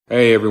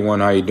Hey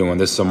everyone, how you doing?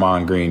 This is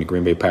Ahman Green, the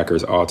Green Bay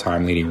Packers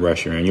all-time leading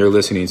rusher, and you're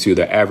listening to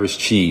The Average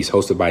Cheese,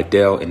 hosted by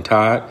Dell and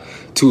Todd,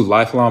 two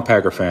lifelong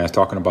Packer fans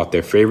talking about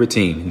their favorite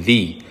team,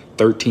 the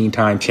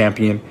 13-time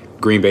champion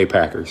Green Bay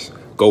Packers.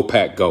 Go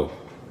Pack, go. What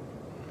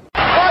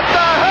the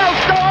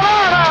hell's going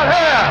on out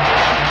here?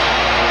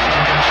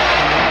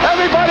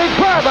 Everybody's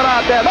grabbing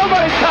out there.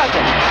 Nobody's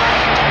touching.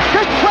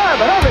 Just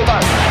grabbing,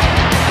 everybody.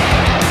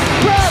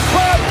 Grab.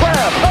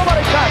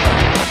 Nobody touching.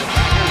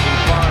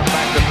 Far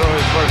back to throw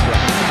his first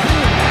one.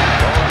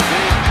 Going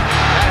deep.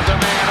 Has a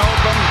man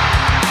open.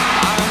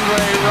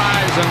 Andre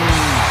Rison.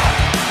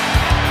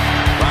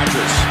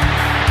 Rodgers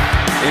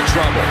in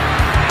trouble.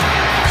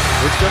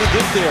 It's going to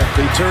get there.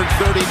 He turned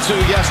 32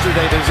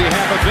 yesterday. Does he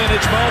have a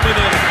vintage moment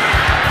in it?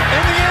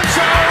 In the end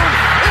zone.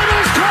 It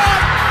is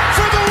caught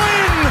for the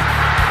win.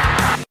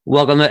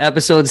 Welcome to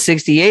episode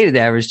 68 of the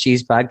Average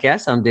Cheese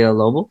Podcast. I'm Dale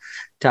Lobel.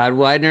 Todd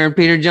Widener and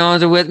Peter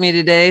Jones are with me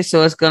today,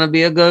 so it's going to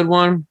be a good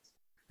one.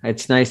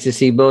 It's nice to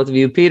see both of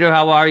you. Peter,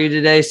 how are you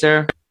today,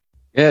 sir?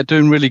 Yeah,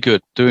 doing really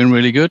good.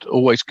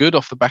 Always good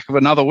off the back of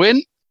another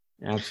win.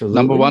 Absolutely.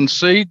 Number one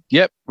seed.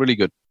 Yep, really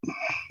good.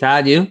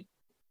 Todd, you?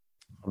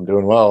 I'm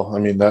doing well. I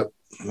mean, that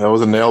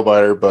was a nail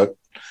biter, but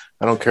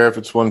I don't care if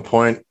it's 1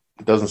 point.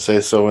 It doesn't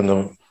say so in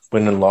the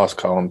win and loss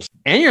columns.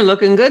 And you're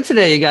looking good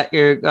today. You got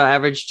your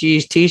Average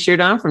Cheese t-shirt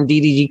on from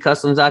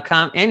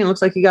ddgcustoms.com, and it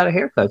looks like you got a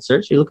haircut,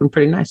 sir. You're looking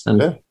pretty nice on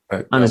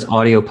this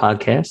audio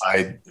podcast.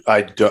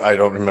 I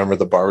don't remember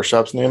the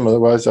barbershop's name.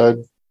 Otherwise, I'd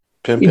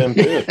pimp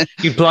it.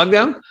 You plugged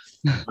them?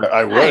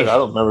 I would. Nice. I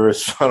don't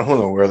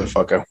know where the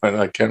fuck I went.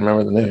 I can't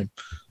remember the name.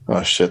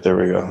 Oh, shit. There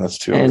we go. That's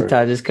too And hard.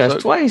 Todd just cussed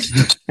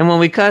twice. And when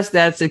we cuss,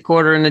 that's a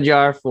quarter in the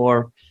jar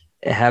for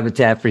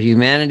Habitat for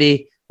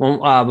Humanity.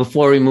 Well,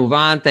 before we move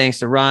on, thanks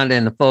to Rhonda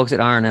and the folks at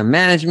R&M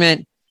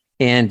Management.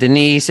 And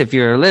Denise, if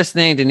you're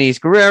listening, Denise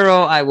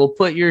Guerrero, I will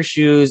put your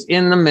shoes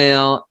in the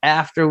mail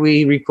after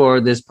we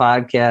record this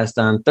podcast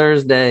on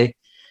Thursday.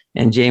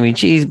 And Jamie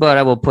Cheesebutt,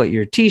 I will put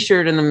your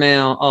t-shirt in the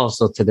mail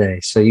also today.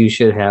 So you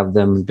should have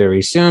them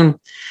very soon.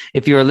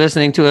 If you are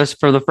listening to us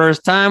for the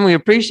first time, we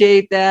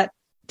appreciate that.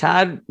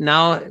 Todd,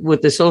 now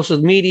with the social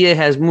media,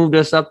 has moved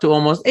us up to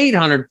almost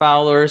 800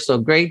 followers. So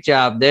great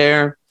job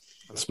there.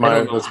 That's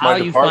how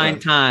you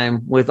find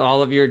time with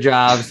all of your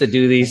jobs to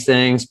do these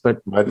things, but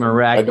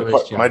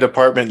miraculous job. My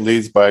department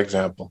leads by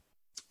example.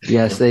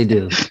 Yes, they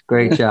do.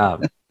 Great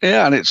job.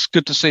 Yeah, and it's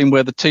good to see him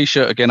wear the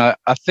T-shirt again. I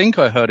think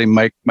I heard him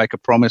make a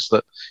promise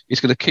that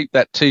he's going to keep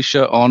that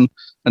T-shirt on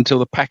until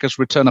the Packers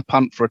return a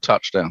punt for a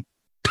touchdown.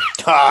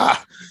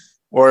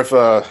 Or if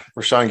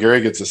Rashawn Gary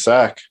gets a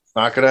sack.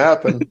 Not going to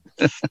happen.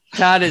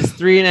 Todd is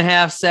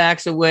 3.5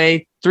 sacks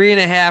away,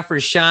 3.5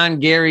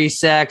 Rashawn Gary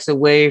sacks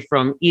away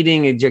from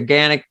eating a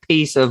gigantic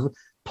piece of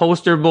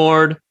poster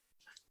board.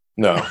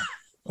 No,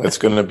 it's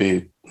going to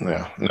be,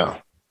 no.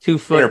 2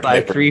 foot by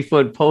 3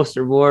 foot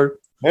poster board.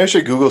 I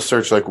should Google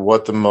search like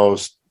what the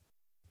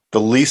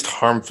least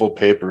harmful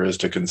paper is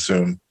to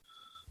consume.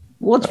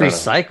 Well, it's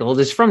recycled.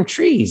 It's from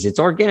trees. It's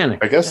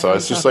organic. I guess so.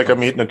 It's just like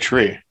I'm eating a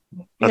tree.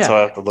 That's how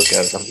I have to look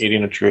at it. I'm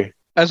eating a tree.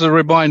 As a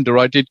reminder,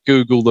 I did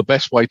Google the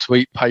best way to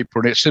eat paper,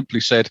 and it simply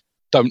said,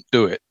 don't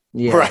do it.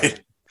 Yeah. Right.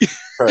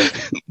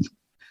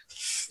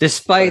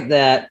 Despite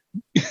that,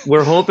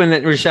 we're hoping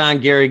that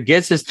Rashawn Gary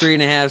gets his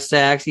 3.5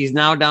 sacks. He's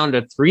now down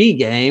to 3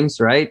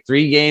 games, right?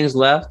 3 games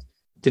left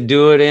to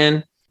do it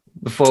in.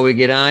 Before we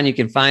get on, you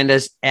can find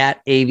us at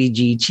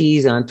AVG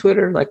Cheese on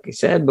Twitter, like I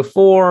said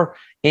before.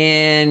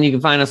 And you can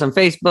find us on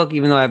Facebook,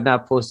 even though I've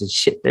not posted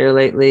shit there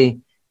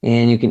lately.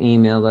 And you can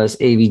email us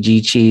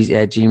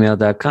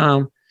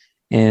avgcheese@gmail.com.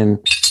 And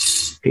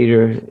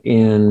Peter,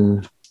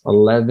 in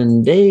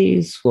 11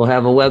 days, we'll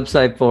have a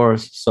website for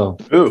us. So,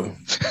 ooh,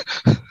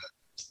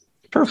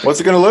 perfect. What's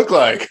it going to look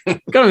like? It's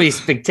going to be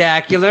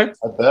spectacular.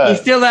 I bet. He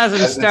still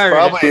hasn't started.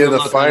 It's probably in the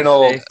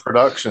final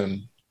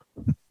production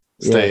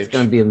stage. Yeah, it's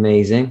going to be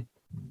amazing.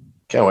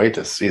 Can't wait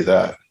to see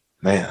that.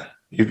 Man,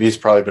 he's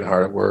probably been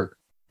hard at work.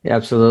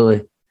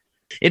 Absolutely.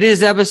 It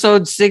is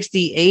episode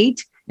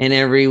 68, and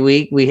every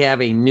week we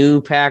have a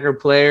new Packer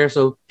player.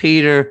 So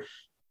Peter,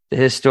 the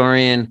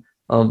historian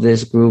of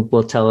this group,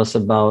 will tell us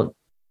about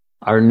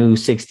our new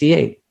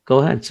 68. Go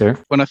ahead, sir.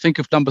 When I think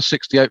of number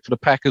 68 for the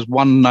Packers,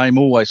 one name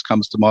always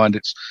comes to mind.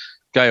 It's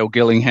Gail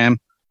Gillingham.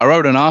 I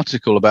wrote an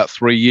article about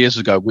 3 years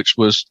ago, which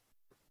was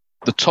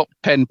the top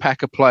 10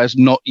 Packer players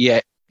not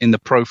yet in the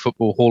Pro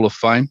Football Hall of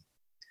Fame.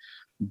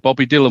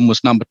 Bobby Dillon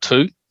was number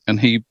 2, and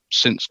he's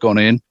since gone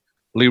in.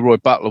 Leroy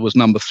Butler was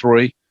number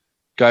 3.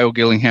 Gail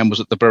Gillingham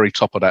was at the very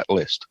top of that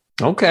list.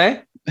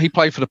 Okay. He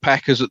played for the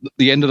Packers at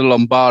the end of the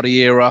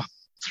Lombardi era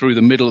through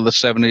the middle of the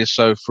 70s.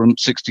 So from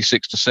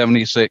 66 to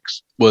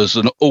 76, was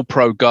an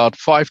all-pro guard,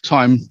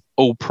 5-time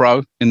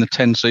all-pro in the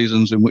 10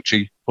 seasons in which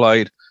he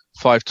played,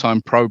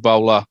 5-time Pro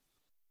Bowler,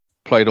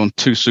 played on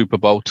 2 Super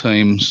Bowl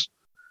teams,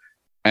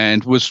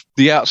 and was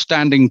the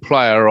outstanding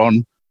player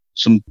on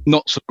some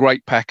not so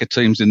great Packer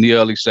teams in the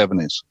early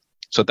 70s.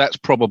 So that's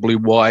probably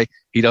why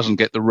he doesn't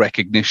get the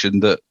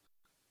recognition that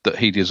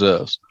he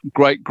deserves.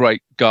 Great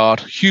guard,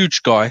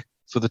 huge guy,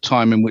 for the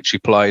time in which he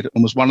played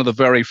and was one of the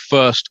very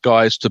first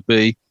guys to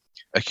be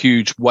a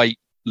huge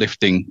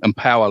weightlifting and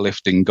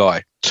powerlifting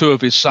guy. 2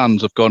 of his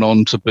sons have gone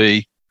on to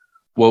be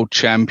world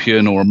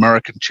champion or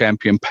American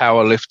champion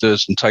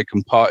powerlifters and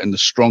taken part in the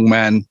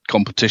strongman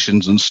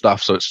competitions and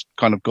stuff. So it's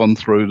kind of gone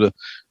through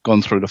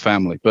the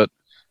family. But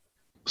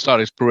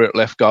started his career at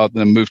left guard and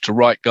then moved to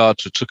right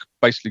guard. So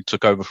basically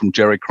took over from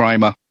Jerry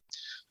Kramer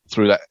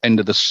through that end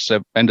of the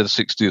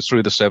 60s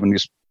through the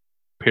 70s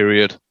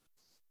period.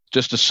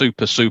 Just a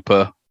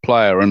super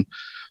player. And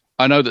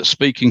I know that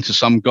speaking to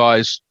some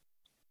guys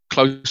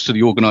close to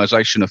the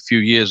organization a few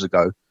years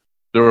ago,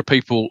 there are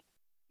people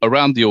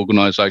around the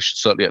organization,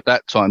 certainly at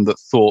that time, that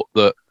thought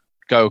that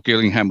Gail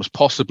Gillingham was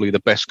possibly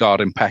the best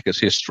guard in Packers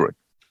history.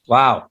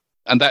 Wow.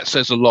 And that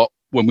says a lot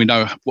when we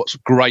know what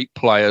great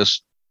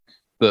players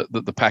that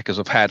the Packers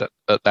have had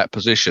at that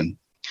position.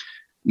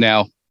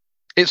 Now,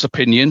 it's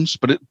opinions,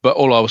 but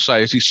all I will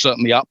say is he's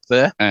certainly up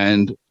there,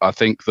 and I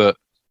think that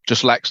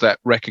just lacks that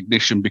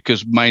recognition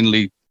because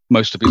mainly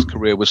most of his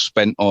career was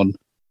spent on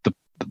the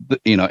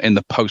in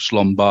the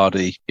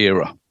post-Lombardi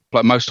era.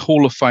 Like most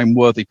Hall of Fame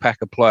worthy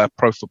Packer player,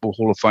 Pro Football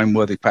Hall of Fame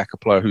worthy Packer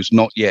player who's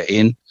not yet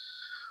in,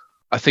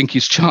 I think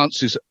his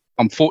chances,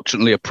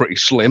 unfortunately, are pretty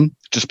slim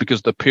just because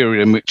of the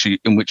period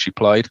in which he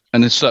played,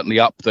 and is certainly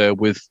up there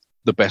with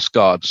the best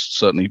guards.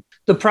 Certainly,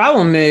 the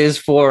problem is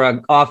for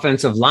an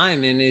offensive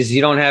lineman is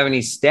you don't have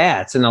any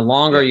stats, and the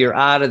longer you're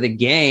out of the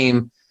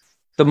game,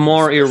 the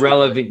more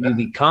irrelevant you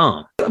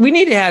become. We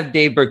need to have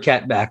Dave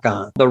Burkett back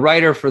on, the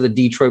writer for the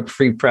Detroit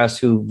Free Press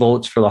who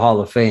votes for the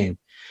Hall of Fame.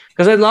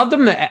 Because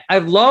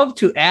I'd love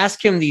to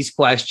ask him these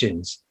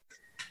questions.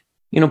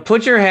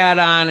 Put your hat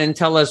on and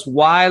tell us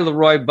why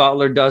Leroy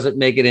Butler doesn't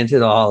make it into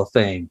the Hall of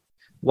Fame.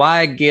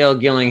 Why Gail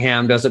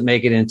Gillingham doesn't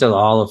make it into the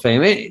Hall of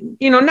Fame.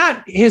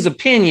 Not his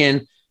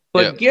opinion,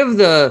 but give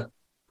the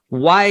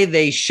why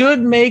they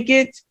should make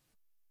it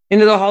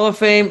into the Hall of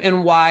Fame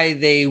and why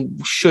they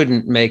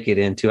shouldn't make it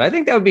into. I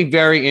think that would be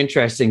very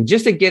interesting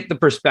just to get the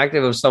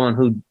perspective of someone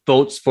who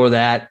votes for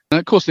that. And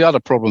of course, the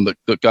other problem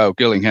that Gail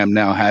Gillingham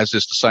now has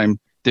is the same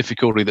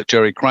difficulty that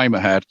Jerry Kramer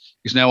had.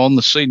 He's now on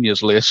the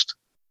seniors list.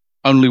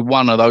 Only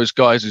one of those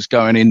guys is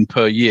going in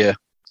per year,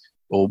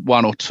 or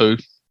one or two,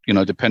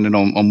 depending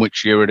on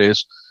which year it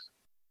is.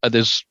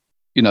 There's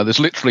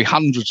literally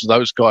hundreds of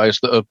those guys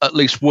that are at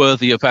least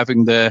worthy of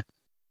having their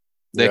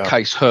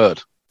case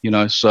heard,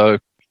 so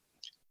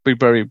be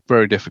very,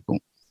 very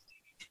difficult.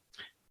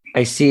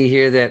 I see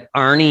here that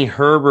Arnie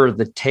Herber,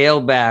 the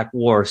tailback,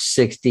 wore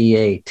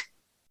 68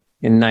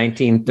 in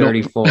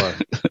 1934.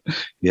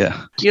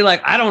 Yeah. You're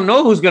like, I don't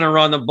know who's going to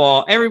run the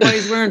ball.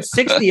 Everybody's wearing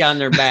 60 on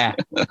their back.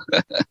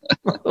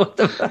 What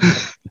the fuck?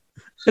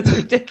 That's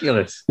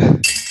ridiculous.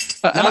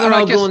 Now they're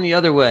all going the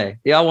other way.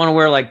 They all want to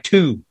wear like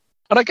 2.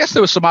 And I guess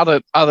there were some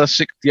other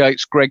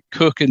 68s. Greg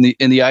Cook in the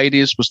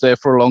 80s was there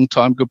for a long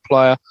time. Good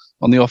player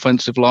on the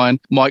offensive line.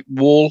 Mike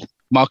Wall,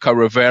 Marco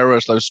Rivera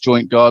as those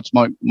joint guards.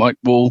 Mike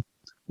Wall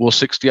wore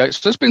 68.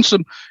 So there's been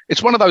some.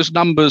 It's one of those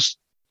numbers.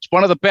 It's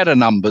one of the better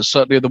numbers,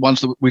 certainly the ones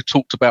that we've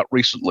talked about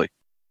recently.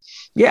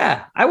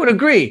 Yeah, I would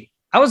agree.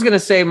 I was going to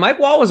say Mike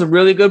Wall was a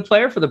really good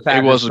player for the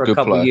Packers for a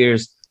couple of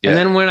years. Yeah. And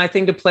then when I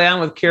think to play on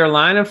with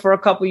Carolina for a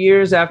couple of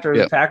years after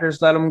the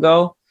Packers let him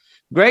go,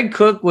 Greg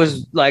Cook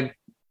was like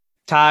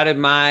Todd in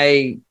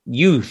my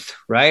youth,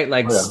 right?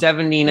 Like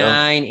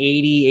 79,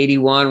 80,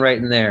 81, right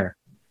in there.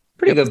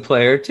 Pretty good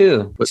player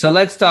too. So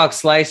let's talk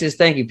slices.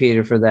 Thank you,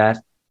 Peter, for that.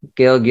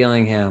 Gail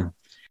Gillingham.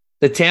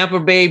 The Tampa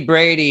Bay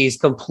Brady's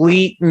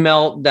complete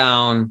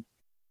meltdown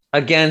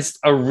against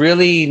a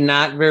really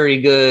not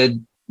very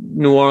good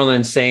New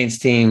Orleans Saints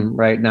team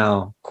right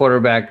now,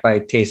 quarterbacked by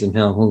Taysom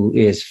Hill, who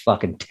is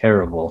fucking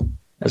terrible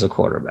as a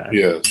quarterback.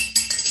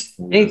 Yes.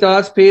 Any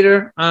thoughts,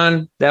 Peter,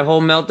 on that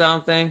whole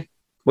meltdown thing?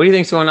 What do you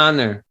think's going on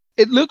there?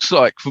 It looks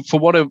like, for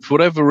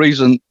whatever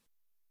reason,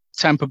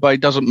 Tampa Bay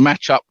doesn't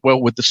match up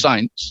well with the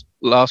Saints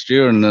last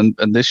year and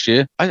this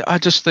year. I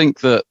just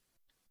think that,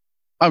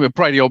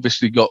 Brady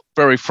obviously got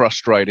very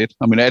frustrated.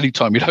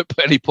 Anytime you don't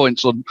put any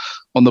points on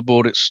the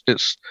board,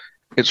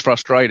 it's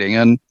frustrating.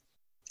 And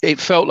it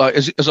felt like,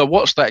 as I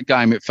watched that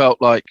game, it felt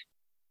like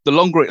the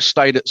longer it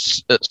stayed at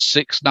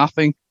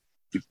 6-0,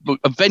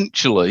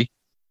 eventually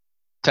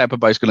Tampa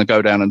Bay's going to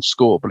go down and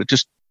score. But it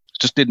just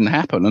didn't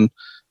happen.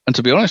 And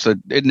to be honest,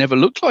 it never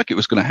looked like it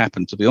was going to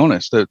happen, to be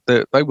honest.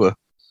 They were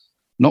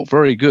not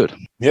very good.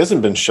 He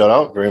hasn't been shut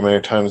out very many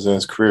times in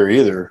his career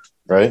either,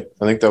 right?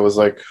 I think that was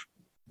like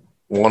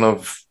one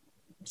of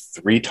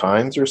 3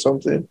 times or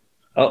something.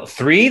 Oh,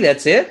 3?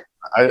 That's it?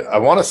 I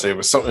want to say it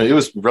was something. It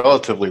was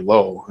relatively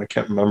low. I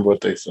can't remember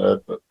what they said,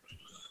 but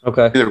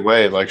okay. Either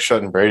way, like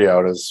shutting Brady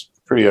out is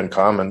pretty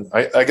uncommon.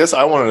 I guess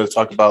I wanted to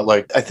talk about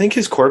I think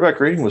his quarterback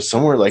rating was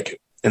somewhere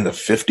like in the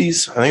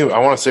 50s. I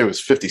want to say it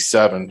was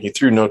 57. He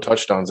threw no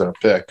touchdowns and a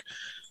pick.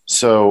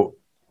 So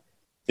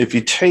if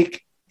you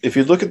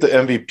look at the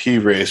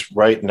MVP race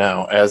right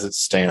now as it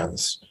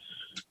stands,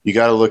 you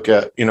got to look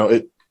at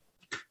it.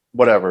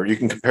 Whatever, you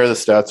can compare the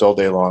stats all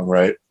day long,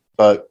 right?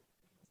 But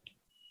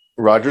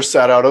Rodgers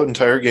sat out an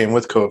entire game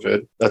with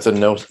COVID. That's a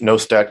no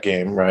stat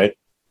game, right?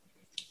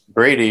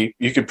 Brady,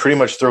 you could pretty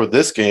much throw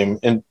this game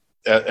in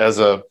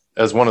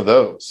as one of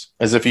those,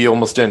 as if he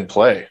almost didn't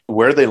play.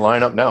 Where do they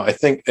line up now? I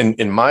think,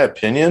 in my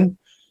opinion,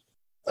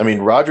 I mean,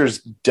 Rodgers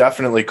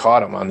definitely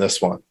caught him on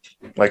this one.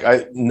 Like,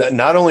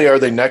 not only are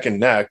they neck and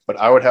neck, but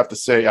I would have to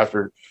say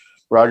after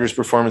Rodgers'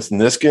 performance in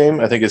this game,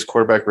 I think his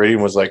quarterback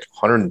rating was like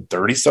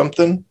 130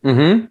 something,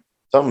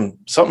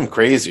 something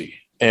crazy.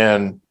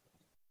 And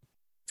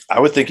I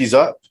would think he's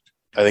up.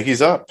 I think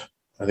he's up.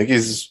 I think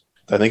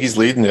he's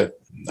leading it.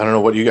 I don't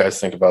know what you guys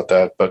think about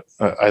that, but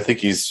I think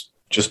he's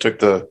just took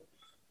the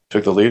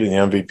lead in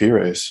the MVP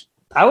race.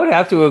 I would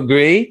have to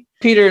agree.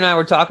 Peter and I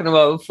were talking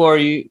about before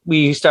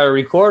we started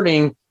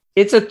recording.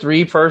 It's a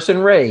 3-person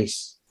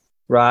race: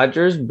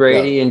 Rodgers,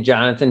 Brady, and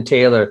Jonathan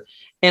Taylor.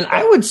 And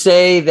I would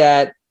say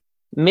that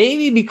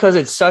maybe because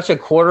it's such a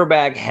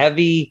quarterback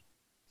heavy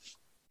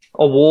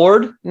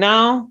award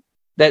now,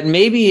 that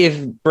maybe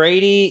if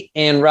Brady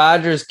and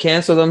Rodgers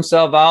cancel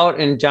themselves out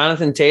and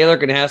Jonathan Taylor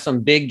can have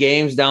some big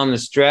games down the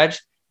stretch,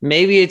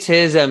 maybe it's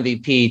his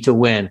MVP to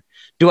win.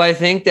 Do I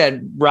think that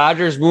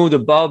Rodgers moved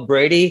above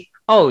Brady?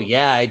 Oh,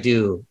 yeah, I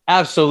do.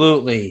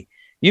 Absolutely.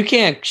 You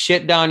can't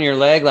shit down your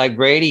leg like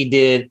Brady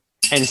did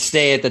and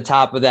stay at the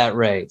top of that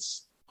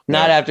race.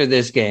 Not after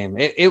this game.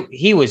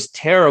 He was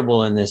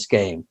terrible in this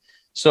game.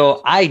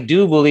 So I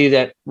do believe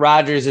that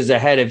Rodgers is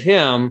ahead of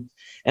him.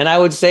 And I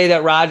would say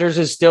that Rodgers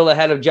is still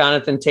ahead of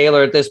Jonathan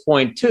Taylor at this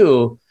point,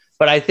 too.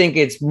 But I think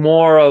it's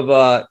more of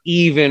a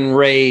even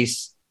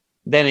race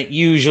than it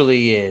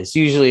usually is.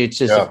 Usually it's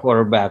just a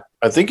quarterback.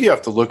 I think you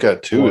have to look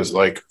at, too, is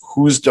like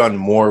who's done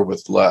more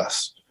with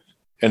less.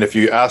 And if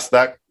you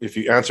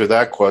answer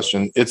that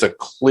question, it's a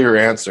clear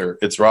answer.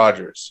 It's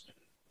Rodgers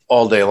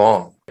all day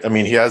long. I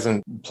mean, he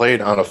hasn't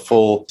played on a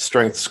full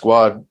strength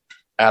squad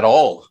at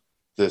all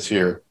this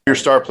year. Your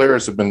star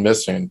players have been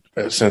missing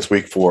since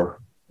week 4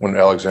 when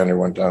Alexander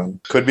went down.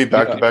 Could be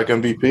back-to-back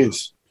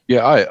MVPs.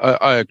 Yeah,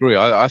 I agree.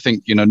 I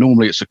think,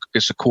 normally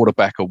it's a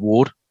quarterback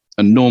award.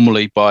 And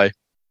normally by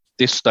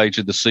this stage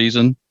of the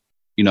season,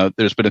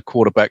 there's been a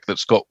quarterback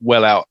that's got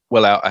well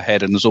out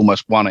ahead and has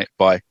almost won it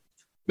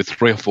with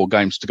 3 or 4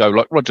 games to go,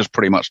 like Rodgers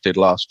pretty much did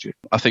last year.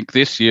 I think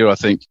this year,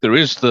 there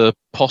is the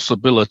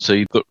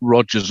possibility that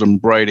Rodgers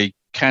and Brady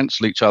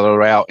cancel each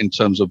other out in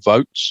terms of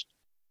votes.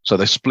 So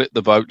they split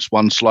the votes,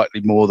 one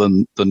slightly more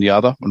than the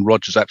other. And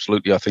Rodgers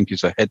absolutely, I think,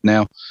 is ahead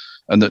now.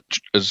 And that,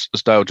 as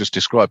Dale just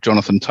described,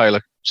 Jonathan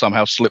Taylor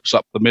somehow slips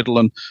up the middle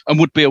and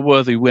would be a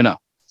worthy winner.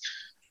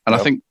 And I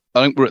think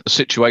we're at the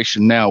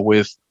situation now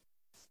with,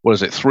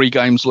 3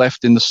 games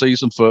left in the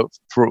season for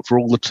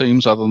all the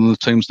teams other than the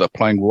teams that are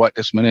playing right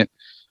this minute.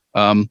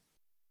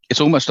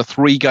 It's almost a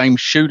 3-game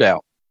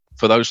shootout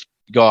for those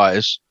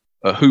guys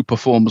who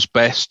performs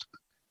best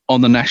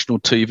on the national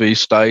TV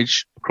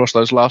stage across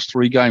those last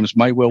 3 games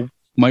may well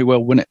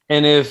win it.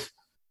 And if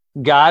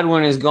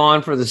Godwin is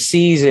gone for the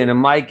season and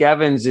Mike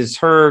Evans is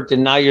hurt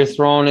and now you're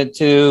throwing it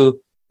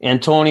to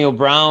Antonio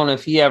Brown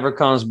if he ever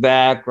comes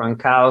back,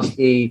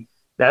 Gronkowski,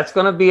 that's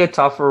going to be a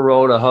tougher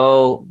road to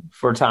hoe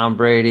for Tom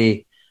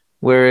Brady.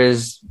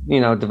 Whereas,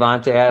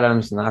 Devontae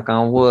Adams, knock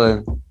on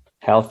wood,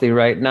 healthy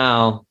right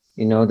now.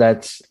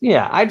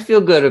 I'd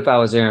feel good if I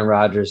was Aaron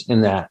Rodgers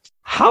in that.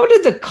 How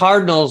did the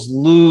Cardinals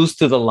lose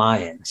to the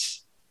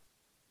Lions?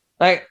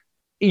 Like,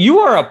 you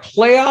are a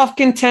playoff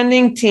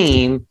contending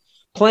team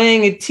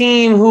playing a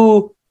team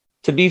who,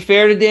 to be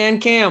fair to Dan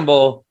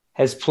Campbell,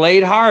 has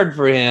played hard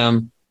for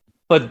him,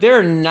 but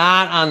they're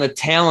not on the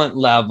talent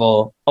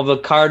level of the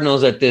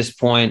Cardinals at this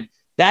point.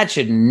 That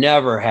should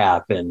never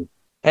happen.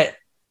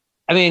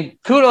 I mean,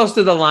 kudos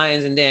to the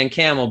Lions and Dan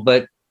Campbell,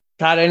 but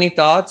Todd, any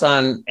thoughts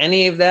on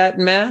any of that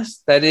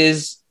mess that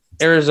is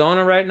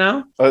Arizona right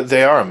now?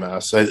 They are a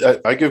mess.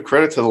 I give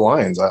credit to the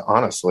Lions,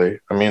 honestly.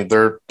 I mean,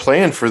 they're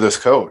playing for this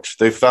coach.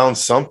 They found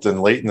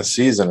something late in the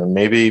season, and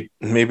maybe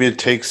it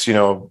takes,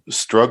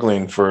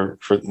 struggling for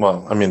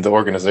the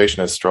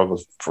organization has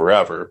struggled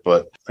forever.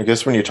 But I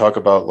guess when you talk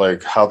about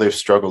like how they've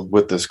struggled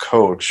with this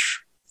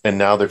coach, and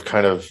now they've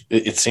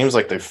it seems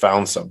like they've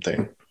found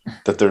something,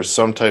 that there's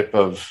some type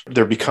of,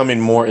 they're becoming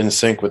more in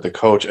sync with the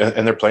coach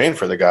and they're playing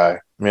for the guy.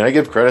 I mean, I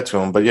give credit to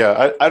him, but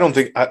yeah,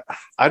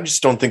 I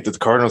just don't think that the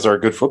Cardinals are a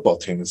good football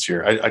team this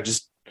year.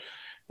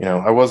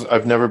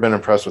 I've never been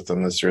impressed with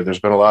them this year. There's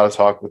been a lot of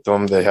talk with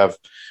them. They have,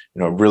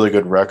 a really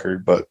good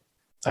record, but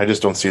I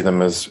just don't see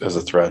them as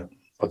a threat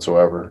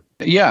whatsoever.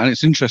 Yeah. And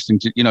it's interesting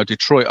to,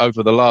 Detroit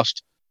over the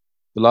last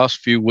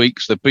few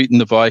weeks, they've beaten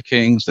the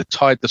Vikings, they've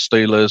tied the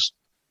Steelers.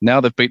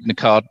 Now they've beaten the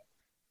Cardinals.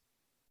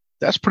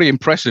 That's pretty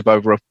impressive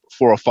over a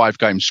 4 or 5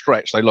 game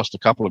stretch. They lost a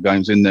couple of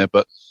games in there,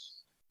 but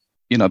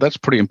that's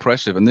pretty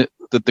impressive. And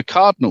the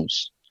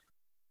Cardinals,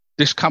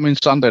 this coming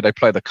Sunday, they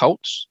play the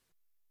Colts.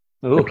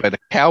 Ooh. They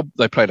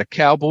play the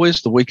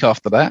Cowboys the week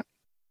after that,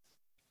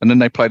 and then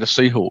they play the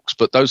Seahawks.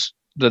 But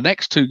the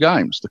next 2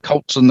 games, the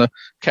Colts and the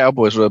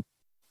Cowboys, are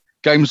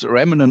games that are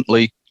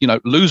eminently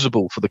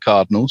losable for the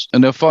Cardinals,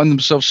 and they'll find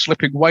themselves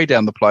slipping way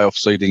down the playoff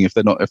seeding if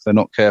they're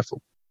not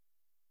careful.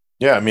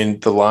 Yeah, I mean,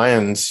 the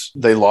Lions,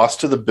 they lost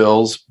to the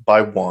Bills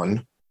by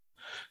 1.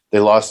 They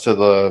lost to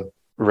the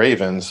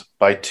Ravens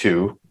by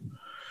 2.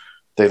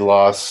 They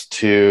lost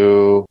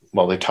to,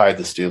 well, they tied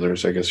the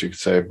Steelers, I guess you could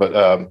say,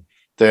 but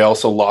they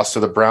also lost to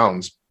the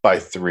Browns by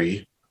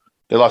 3.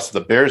 They lost to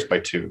the Bears by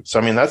 2. So,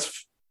 I mean,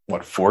 that's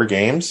what, 4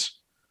 games?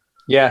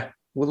 Yeah.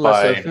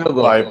 By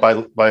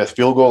a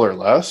field goal or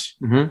less.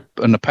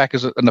 Mm-hmm. And the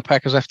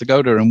Packers have to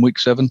go there in week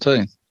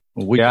 17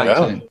 or week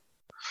 18.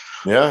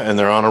 Yeah, and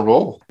they're on a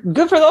roll.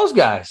 Good for those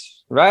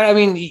guys, right? I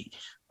mean,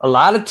 a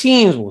lot of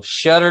teams will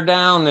shut her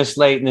down this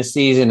late in the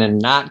season and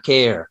not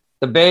care.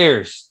 The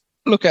Bears.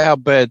 Look at how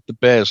bad the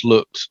Bears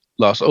looked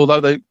last.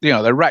 Although they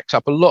racked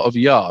up a lot of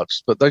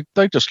yards, but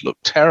they just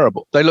looked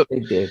terrible. They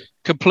did.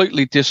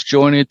 Completely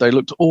disjointed. They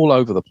looked all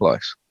over the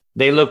place.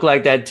 They look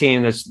like that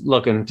team that's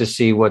looking to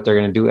see what they're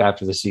going to do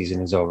after the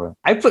season is over.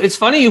 It's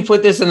funny you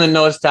put this in the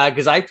notes, Todd,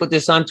 because I put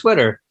this on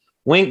Twitter.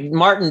 Wink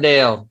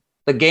Martindale,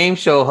 the game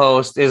show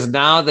host, is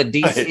now the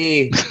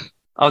DC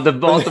of the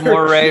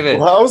Baltimore Ravens.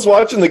 Well, I was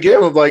watching the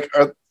game. I'm like,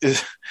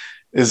 is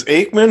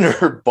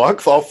Aikman or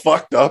Buck all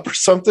fucked up or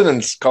something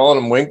and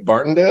calling him Wink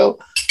Martindale?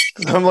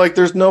 I'm like,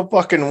 there's no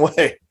fucking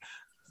way.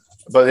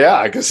 But yeah,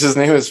 I guess his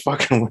name is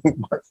fucking Wink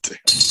Martindale.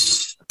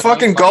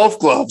 Fucking golf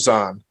gloves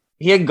on.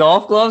 He had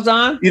golf gloves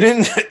on? You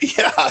didn't?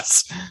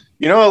 Yes.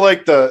 You know,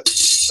 like I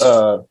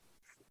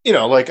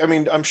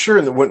mean, I'm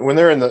sure when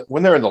they're in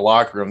the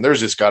locker room, there's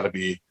just got to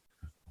be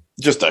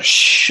just a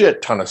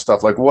shit ton of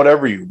stuff, like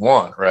whatever you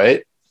want,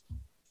 right?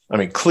 I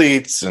mean,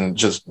 cleats and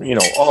just,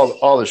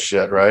 all the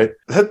shit, right?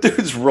 That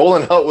dude's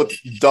rolling out with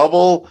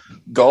double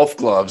golf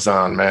gloves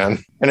on, man.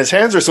 And his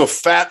hands are so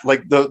fat,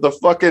 like the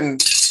fucking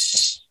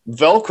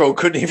Velcro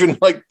couldn't even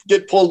like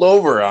get pulled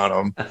over on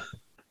him.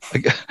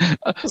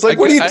 It's like,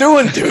 what are you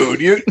doing, dude?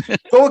 You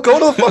go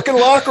to the fucking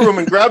locker room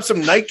and grab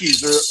some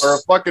Nikes or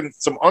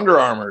some Under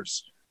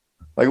Armours.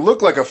 Like,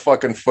 look like a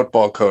fucking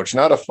football coach,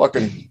 not a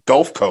fucking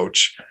golf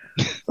coach.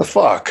 The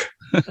fuck?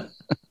 I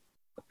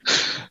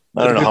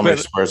don't know how many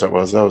swears that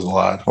was. That was a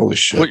lot. Holy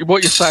shit.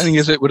 What you're saying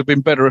is it would have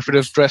been better if it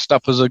was dressed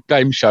up as a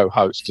game show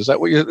host. Is that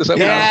what you're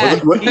saying? Yeah,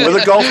 with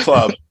a golf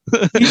club.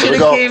 He should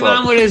have came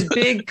on with his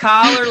big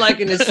collar like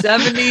in the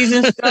 70s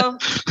and stuff.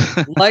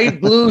 Light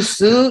blue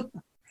suit.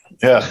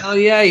 Yeah. Oh,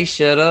 yeah, he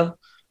should have.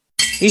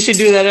 He should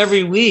do that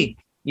every week.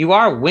 You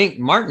are Wink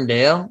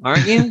Martindale,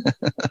 aren't you?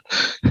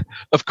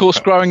 Of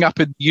course, growing up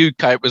in the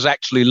UK, it was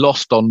actually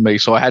lost on me,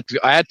 so I had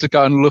to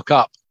go and look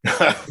up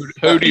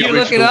who the you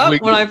look it up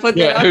when I put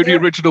that who the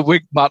original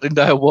Wink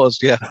Martindale was.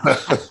 Yeah.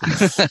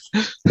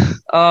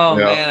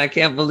 Man, I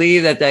can't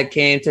believe that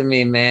came to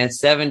me, man.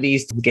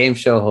 70s game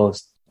show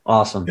host,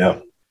 awesome.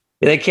 Yeah.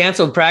 They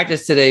canceled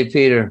practice today,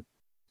 Peter.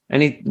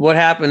 What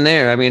happened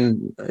there? I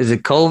mean, is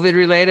it COVID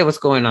related? What's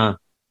going on?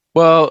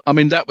 Well, I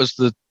mean, that was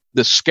the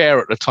scare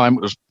at the time.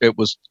 It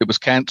was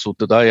cancelled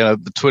today.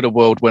 The Twitter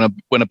world went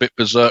a bit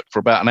berserk for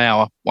about an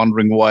hour,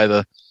 wondering why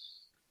the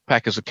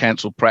Packers have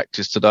cancelled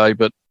practice today.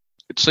 But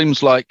it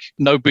seems like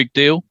no big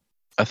deal.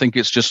 I think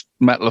it's just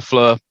Matt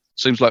LaFleur.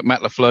 Seems like Matt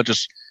LaFleur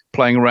just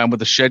playing around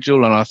with the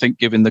schedule, and I think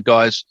giving the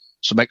guys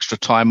some extra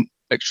time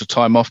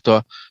off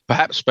to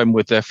perhaps spend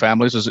with their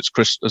families as it's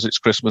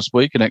Christmas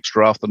week, an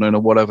extra afternoon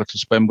or whatever to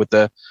spend with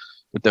their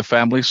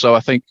families. So I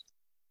think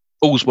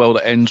all's well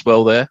that ends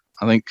well there.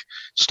 I think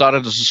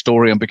started as a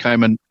story and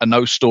became a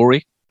no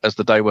story as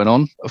the day went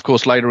on. Of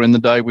course, later in the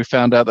day, we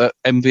found out that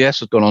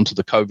MVS had gone onto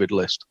the COVID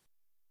list.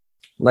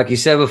 Like you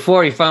said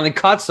before, he finally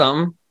caught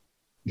something.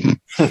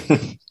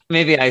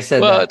 Maybe I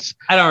said that.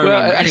 I don't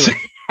remember. Anyway.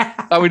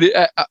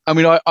 I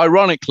mean,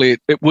 ironically,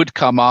 it would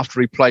come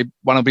after he played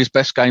one of his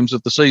best games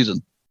of the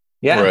season.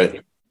 Yeah.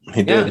 Right.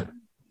 He did. Yeah.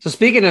 So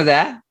speaking of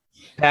that,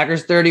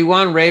 Packers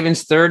 31,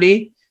 Ravens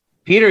 30.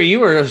 Peter, you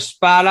were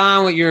spot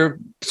on with your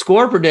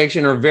score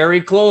prediction, or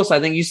very close. I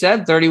think you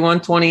said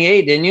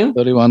 31-28, didn't you?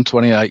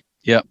 31-28.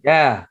 Yeah.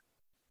 Yeah.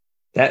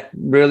 That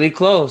really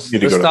close.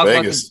 Need to go to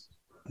Vegas.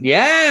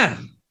 Yeah.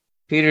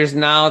 Peter's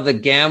now the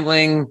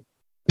gambling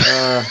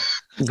IT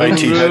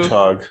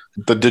hedgehog.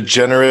 The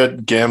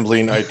degenerate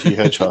gambling IT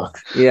hedgehog.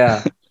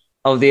 Yeah.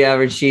 Of the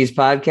Average Cheese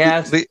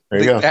podcast. There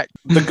you go.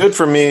 The good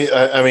for me,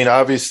 I mean,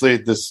 obviously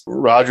this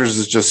Rodgers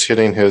is just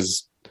hitting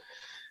his,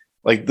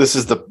 like, this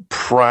is the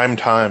prime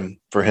time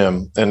for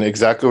him. And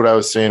exactly what I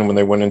was saying when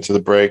they went into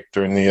the break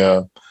during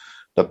the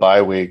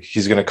bye week,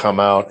 he's going to come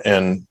out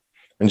and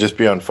just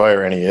be on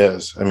fire. And he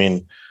is. I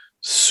mean,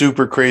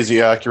 super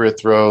crazy accurate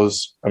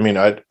throws. I mean,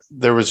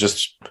 there was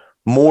just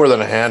more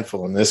than a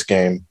handful in this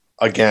game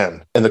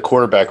again. And the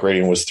quarterback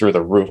rating was through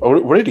the roof.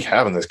 What did he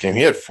have in this game?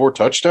 He had 4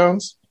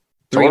 touchdowns.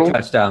 3 total?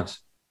 touchdowns.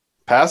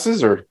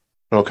 Passes or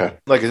okay.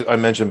 Like I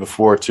mentioned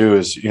before too,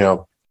 is,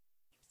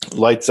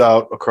 lights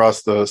out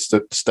across the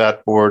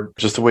stat board,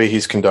 just the way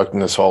he's conducting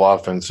this whole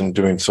offense and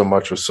doing so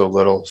much with so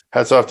little.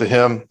 Hats off to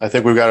him. I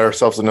think we've got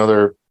ourselves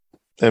another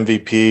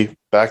MVP,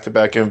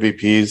 back-to-back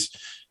MVPs.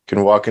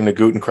 Can walk into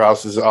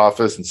Gutenkraus's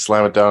office and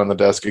slam it down on the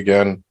desk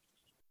again.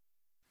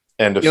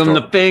 End of Give him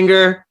the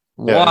finger.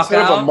 Yeah, walk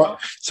out.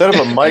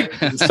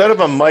 Instead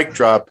of a mic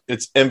drop,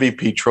 it's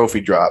MVP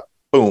trophy drop.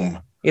 Boom.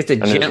 You have to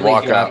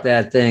gently drop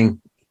that thing,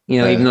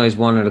 even though he's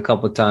won it a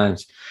couple of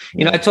times.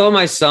 I told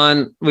my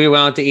son, we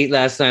went out to eat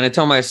last night. I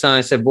told my son,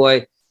 I said,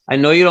 boy, I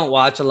know you don't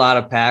watch a lot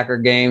of Packer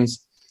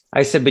games.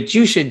 I said, but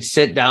you should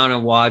sit down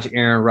and watch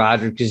Aaron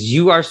Rodgers because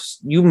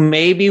you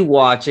may be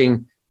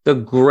watching the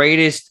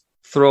greatest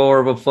thrower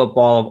of a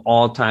football of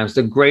all times,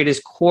 the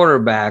greatest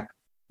quarterback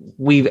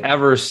we've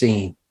ever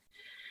seen.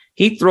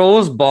 He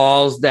throws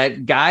balls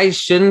that guys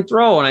shouldn't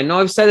throw. And I know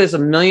I've said this a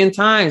million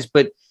times,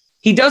 but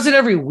he does it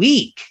every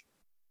week.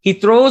 He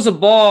throws a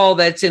ball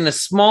that's in the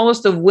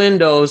smallest of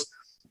windows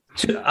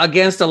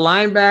against a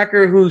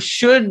linebacker who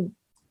should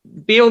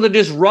be able to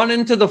just run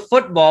into the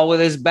football with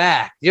his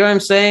back. You know what I'm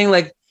saying?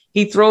 Like,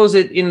 he throws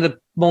it in the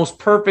most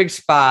perfect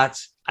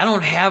spots. I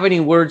don't have any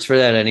words for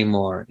that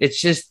anymore.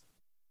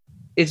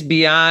 It's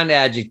beyond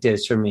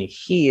adjectives for me.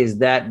 He is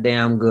that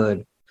damn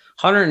good.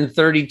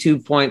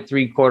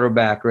 132.3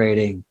 quarterback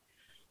rating.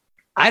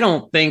 I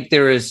don't think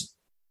there is,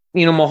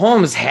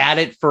 Mahomes had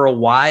it for a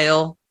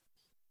while,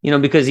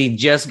 because he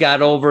just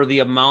got over the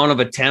amount of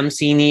attempts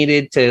he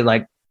needed to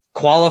like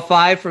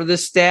qualify for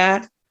this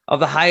stat of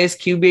the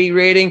highest QB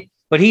rating,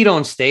 but he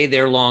don't stay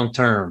there long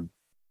term.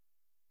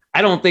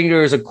 I don't think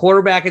there is a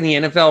quarterback in the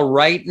NFL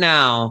right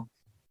now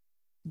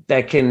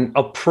that can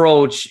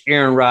approach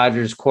Aaron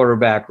Rodgers'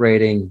 quarterback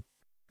rating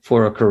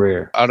for a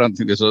career. I don't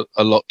think there's a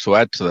lot to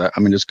add to that. I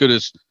mean, as good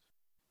as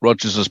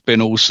Rodgers has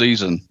been all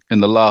season, in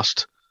the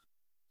last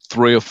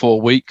 3 or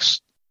 4 weeks,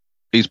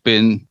 he's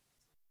been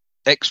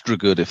extra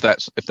good, if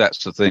that's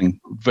the thing.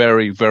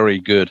 Very, very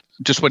good.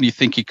 Just when you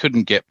think he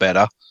couldn't get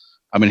better,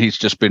 I mean, he's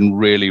just been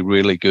really,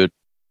 really good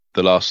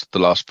the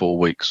last 4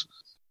 weeks.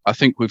 I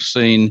think we've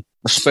seen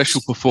a special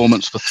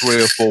performance for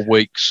 3 or 4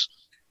 weeks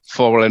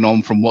following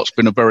on from what's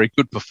been a very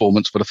good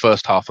performance for the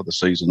first half of the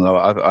season.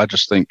 I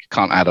just think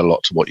can't add a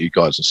lot to what you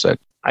guys have said.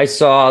 I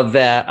saw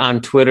that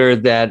on Twitter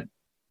that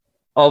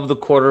of the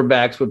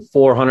quarterbacks with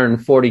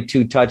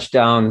 442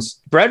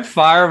 touchdowns, Brett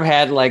Favre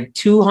had like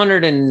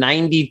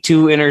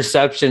 292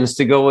 interceptions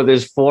to go with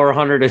his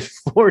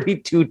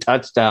 442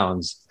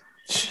 touchdowns.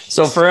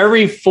 So for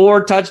every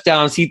 4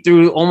 touchdowns, he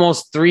threw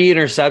almost 3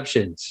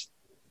 interceptions.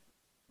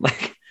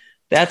 Like,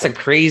 that's a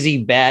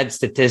crazy bad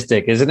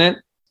statistic, isn't it?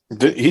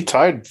 He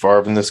tied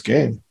Favre in this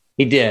game.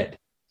 He did.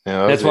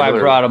 Yeah, that's why I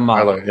brought him up.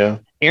 Highlight, yeah.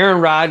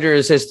 Aaron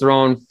Rodgers has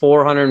thrown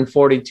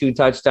 442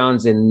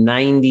 touchdowns and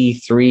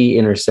 93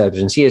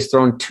 interceptions. He has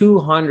thrown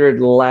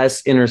 200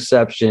 less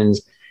interceptions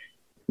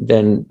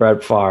than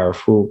Brett Favre,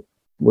 who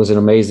was an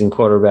amazing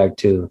quarterback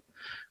too.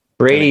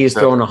 Brady has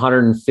thrown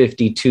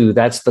 152.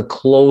 That's the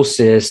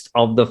closest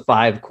of the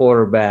 5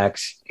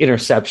 quarterbacks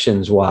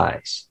interceptions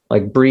wise.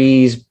 Like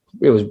Breeze,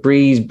 it was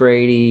Breeze,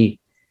 Brady,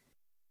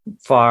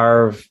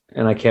 Favre,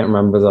 and I can't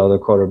remember the other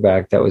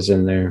quarterback that was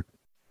in there.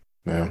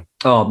 Yeah.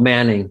 Oh,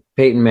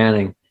 Peyton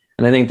Manning.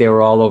 And I think they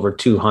were all over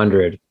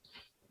 200.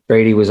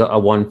 Brady was a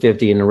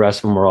 150 and the rest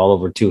of them were all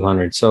over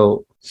 200.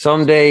 So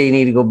someday you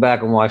need to go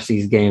back and watch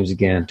these games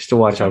again just to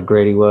watch how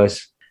great he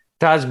was.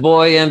 Todd's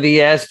boy,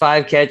 MVS,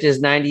 5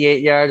 catches,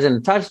 98 yards, and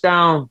a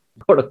touchdown.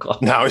 Protocol.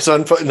 Now he's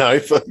on.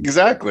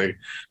 Exactly.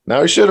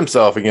 Now he shit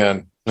himself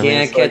again.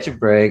 Can't catch a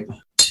break.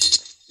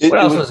 What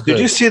else was good?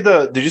 Did you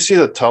see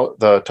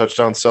the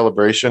touchdown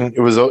celebration? It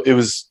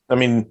was. I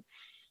mean,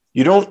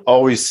 you don't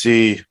always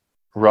see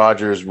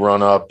Rodgers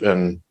run up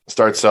and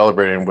start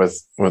celebrating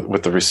with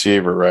the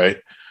receiver, right?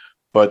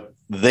 But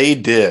they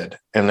did,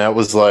 and that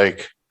was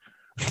like,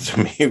 to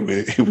me,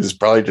 it was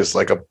probably just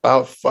like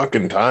about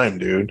fucking time,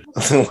 dude.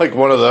 Like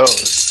one of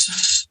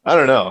those. I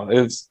don't know.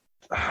 It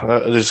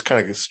just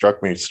kind of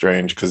struck me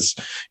strange because,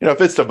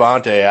 if it's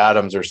Davante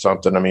Adams or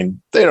something, I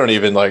mean, they don't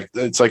even like.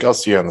 It's like, I'll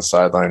see you on the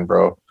sideline,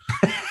 bro.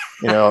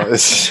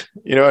 It's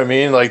what I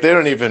mean. Like they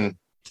don't even.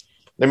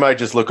 They might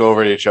just look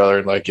over at each other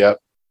and like, yep,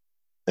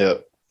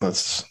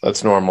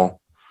 that's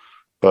normal.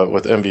 But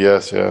with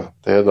MVS, yeah,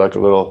 they had like a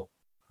little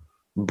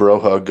bro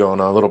hug going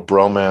on, a little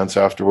bromance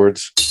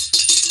afterwards.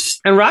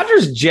 And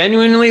Rodgers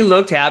genuinely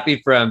looked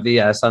happy for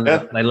MVS on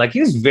that night. Like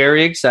he was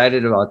very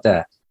excited about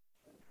that.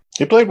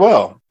 He played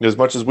well. As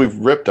much as we've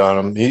ripped on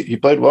him, he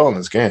played well in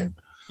this game.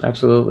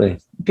 Absolutely.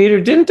 Peter,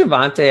 didn't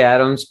Davante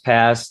Adams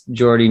pass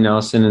Jordy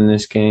Nelson in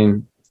this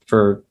game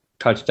for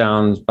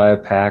touchdowns by a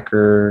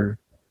Packer?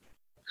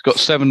 He's got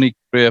 70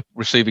 career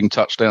receiving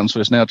touchdowns, so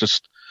it's now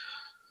just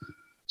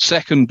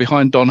second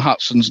behind Don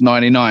Hutson's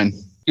 99,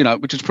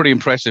 which is pretty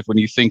impressive when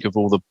you think of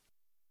all the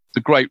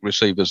great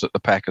receivers that the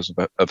Packers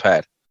have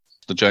had.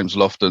 The James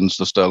Loftons,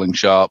 the Sterling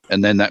Sharp,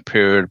 and then that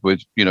period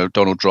with,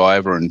 Donald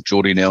Driver and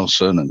Jordy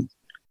Nelson and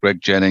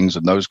Greg Jennings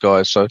and those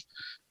guys. So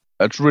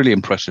it's really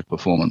impressive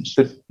performance.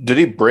 Did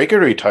he break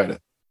it or he tied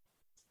it?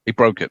 He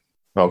broke it.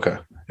 Okay.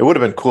 It would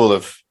have been cool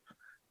if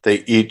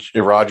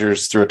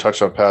Rodgers threw a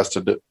touchdown pass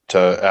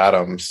to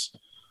Adams,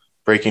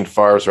 breaking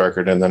Favre's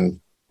record and then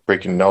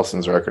breaking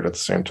Nelson's record at the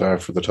same time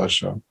for the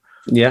touchdown.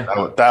 Yeah.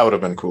 That would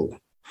have been cool.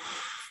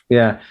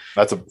 Yeah.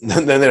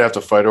 Then they'd have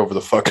to fight over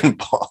the fucking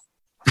ball.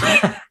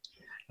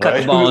 Cut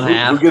the ball in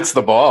half. Who gets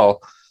the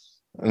ball?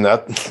 And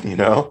that,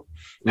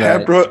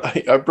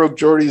 right. I broke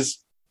Jordy's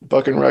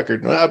fucking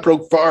record. I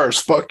broke Favre's.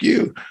 Fuck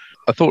you.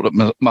 I thought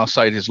that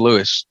Mercedes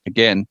Lewis,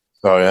 again,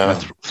 Oh yeah,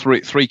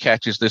 three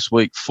catches this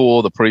week,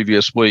 4 the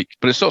previous week.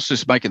 But it's not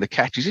just making the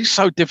catches. He's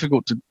so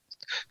difficult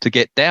to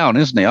get down,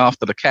 isn't he?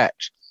 After the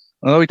catch,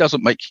 although he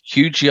doesn't make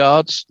huge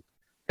yards,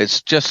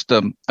 it's just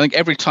I think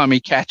every time he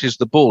catches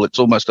the ball, it's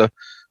almost a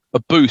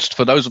boost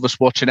for those of us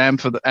watching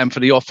and for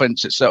the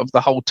offense itself,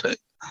 the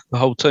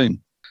whole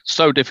team.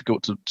 So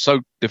difficult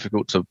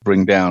to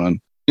bring down.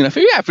 And if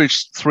you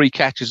average 3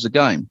 catches a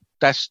game,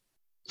 that's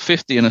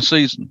 50 in a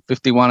season,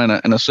 51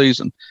 in a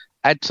season.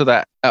 Add to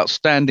that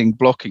outstanding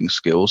blocking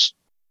skills,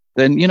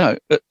 then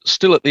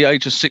still at the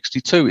age of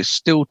 62, is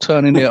still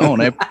turning it on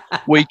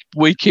every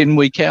week in,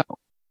 week out.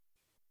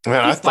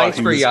 Man, I thought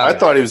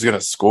he was going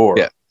to score.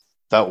 Yeah.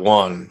 That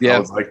one. Yeah. I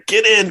was like,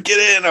 get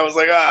in. I was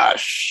like,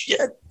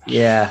 shit.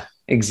 Yeah,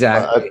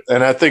 exactly.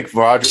 And I think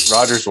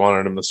Rodgers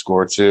wanted him to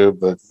score too,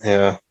 but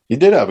yeah, he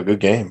did have a good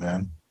game,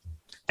 man.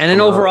 And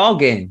an overall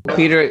game,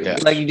 Peter,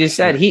 like you just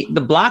said,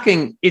 the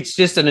blocking, it's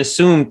just an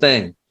assumed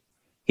thing.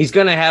 He's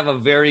going to have a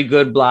very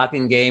good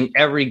blocking game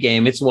every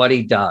game. It's what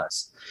he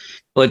does.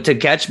 But to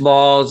catch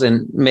balls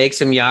and make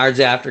some yards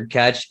after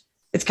catch,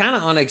 it's kind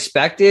of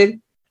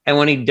unexpected. And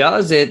when he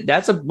does it,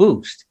 that's a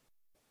boost.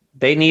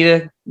 They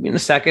need a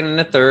second and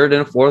a third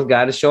and a fourth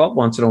guy to show up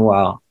once in a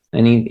while.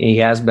 And he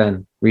has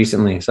been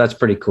recently. So that's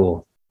pretty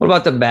cool. What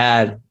about the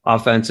bad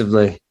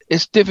offensively?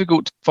 It's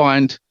difficult to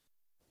find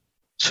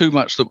too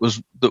much that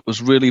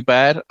was really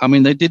bad. I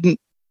mean, they didn't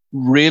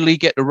really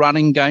get the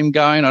running game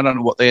going. I don't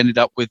know what they ended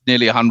up with,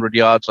 nearly 100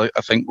 yards, I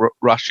think,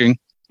 rushing.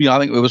 I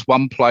think there was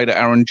one play that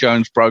Aaron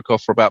Jones broke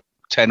off for about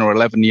 10 or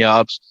 11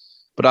 yards.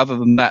 But other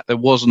than that, there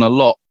wasn't a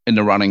lot in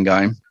the running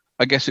game.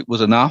 I guess it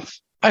was enough.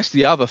 That's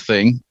the other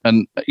thing,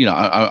 and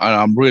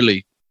I'm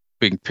really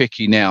being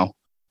picky now.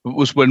 It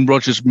was when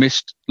Rodgers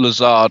missed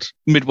Lazard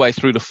midway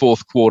through the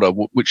fourth quarter,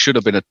 which should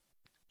have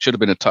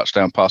been a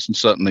touchdown pass, and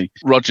certainly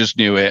Rodgers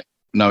knew it.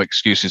 No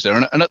excuses there.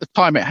 And at the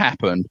time it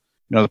happened,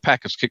 the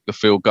Packers kicked the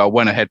field goal,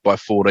 went ahead by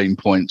 14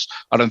 points.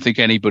 I don't think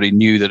anybody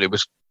knew that it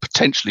was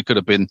potentially could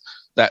have been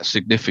that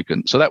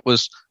significant. So that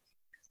was,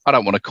 I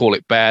don't want to call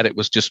it bad. It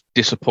was just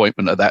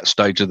disappointment at that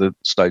stage of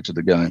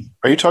the game.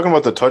 Are you talking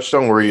about the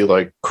touchdown where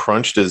he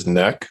crunched his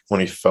neck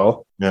when he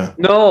fell? Yeah.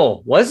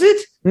 No, was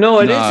it? No,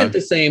 it isn't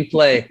the same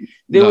play.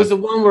 There was the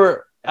one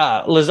where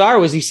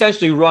Lazard was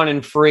essentially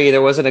running free.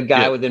 There wasn't a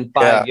guy within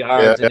 5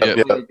 yards. And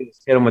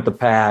just hit him with the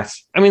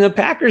pass. I mean, the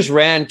Packers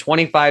ran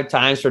 25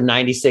 times for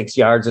 96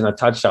 yards and a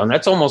touchdown.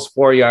 That's almost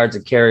 4 yards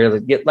a carry.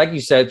 Like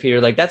you said,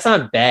 Peter, that's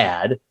not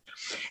bad.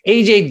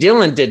 A.J.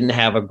 Dillon didn't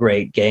have a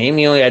great game.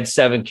 He only had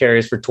 7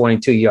 carries for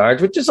 22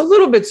 yards, which is a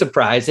little bit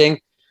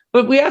surprising.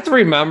 But we have to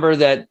remember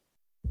that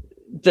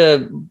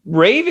the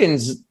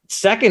Ravens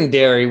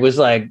secondary was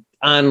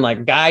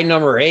on guy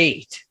number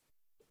 8.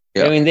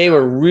 Yep. I mean, they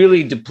were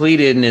really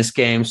depleted in this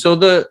game. So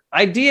the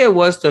idea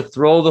was to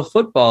throw the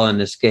football in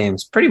this game.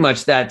 It's pretty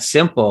much that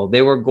simple.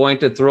 They were going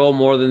to throw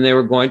more than they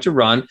were going to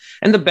run.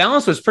 And the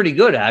balance was pretty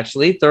good,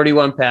 actually.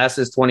 31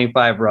 passes,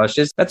 25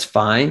 rushes. That's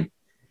fine.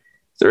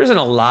 There isn't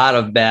a lot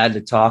of bad to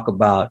talk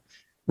about.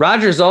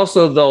 Rodgers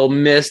also, though,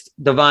 missed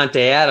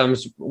Davante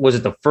Adams. Was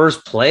it the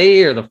first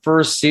play or the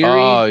first series?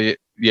 Oh,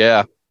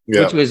 yeah.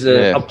 Which was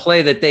a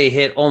play that they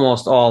hit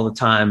almost all the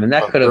time. And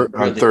that could have...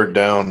 On third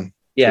down.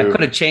 Yeah, it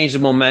could have changed the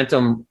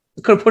momentum.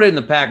 It could have put it in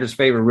the Packers'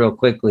 favor real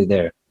quickly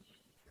there.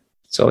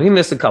 So he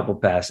missed a couple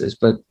passes.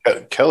 But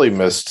Kelly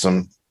missed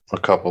a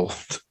couple.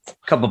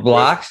 Couple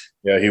blocks?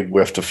 Yeah, he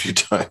whiffed a few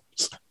times.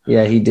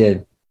 Yeah, he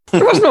did.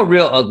 There was no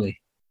real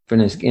ugly in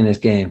this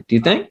game. Do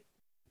you think?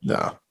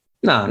 No,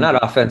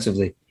 not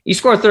offensively. You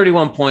score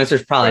 31 points.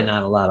 There's probably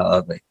not a lot of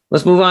ugly.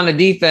 Let's move on to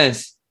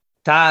defense.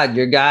 Todd,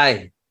 your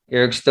guy,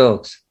 Eric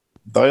Stokes.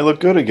 Thought he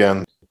looked good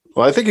again.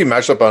 Well, I think he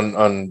matched up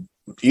on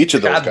each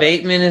of those guys.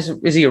 Bateman,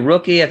 is he a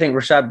rookie? I think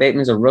Rashad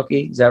Bateman's a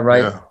rookie. Is that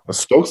right? Yeah.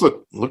 Stokes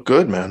looked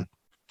good, man.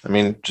 I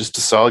mean, just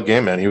a solid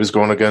game, man. He was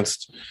going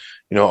against,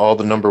 all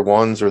the number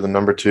ones or the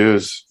number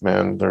twos,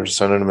 man. They're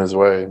sending him his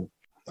way.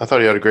 I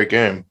thought he had a great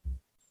game.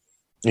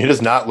 He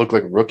does not look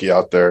like a rookie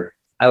out there.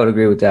 I would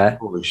agree with that.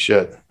 Holy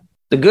shit.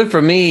 The good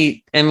for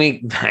me, I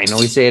know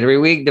we say it every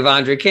week,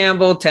 Devondre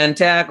Campbell, 10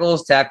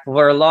 tackles, tackle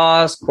for a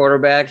loss,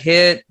 quarterback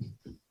hit,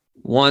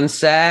 1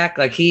 sack.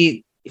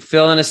 He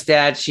fill in a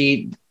stat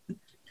sheet.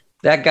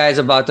 That guy's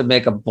about to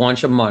make a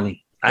bunch of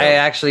money. Yeah. I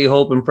actually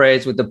hope and pray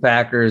it's with the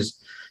Packers,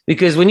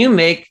 because when you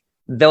make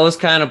those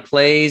kind of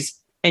plays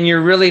and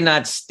you're really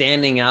not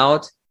standing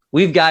out,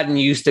 we've gotten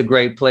used to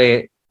great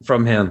play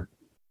from him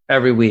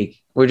every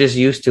week. We're just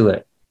used to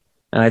it.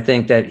 And I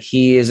think that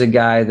he is a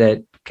guy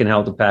that can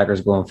help the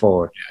Packers going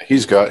forward. Yeah,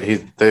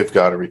 they've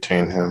got to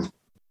retain him.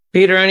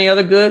 Peter, any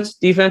other goods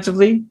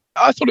defensively?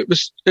 I thought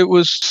it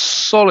was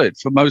solid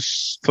for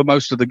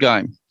most of the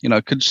game.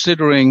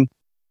 Considering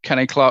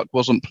Kenny Clark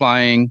wasn't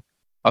playing,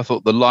 I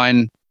thought the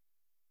line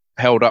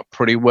held up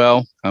pretty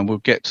well, and we'll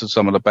get to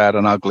some of the bad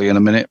and ugly in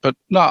a minute. But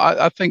no,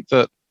 I think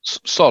that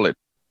solid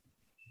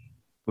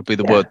would be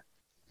the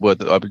word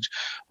that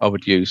I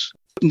would use.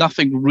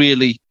 Nothing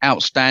really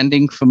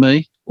outstanding for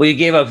me. Well, you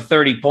gave up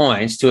 30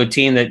 points to a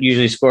team that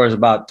usually scores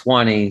about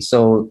 20.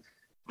 So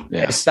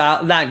it's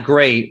not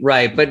great,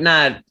 right? But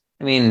not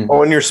I mean,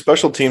 when your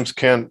special teams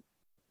can't,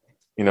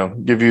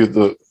 give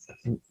you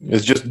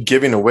is just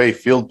giving away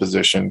field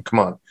position. Come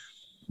on.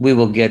 we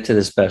will get to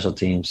the special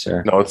teams,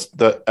 sir. No, it's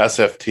the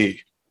SFT.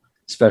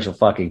 Special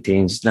fucking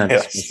teams, not the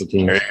special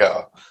teams. There you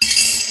go.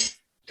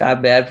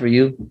 Not bad for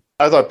you.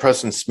 I thought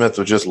Preston Smith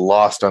was just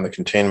lost on the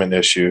containment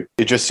issue.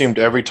 It just seemed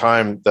every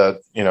time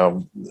that,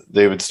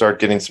 they would start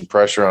getting some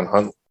pressure on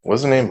Hunt.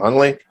 What's his name?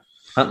 Huntley?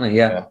 Huntley,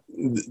 yeah.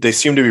 They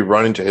seemed to be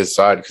running to his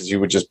side because he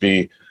would just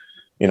be,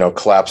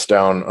 collapsed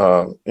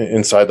down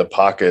inside the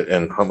pocket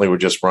and Huntley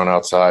would just run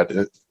outside.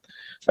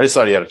 I just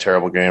thought he had a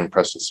terrible game,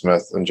 Preston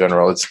Smith in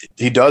general.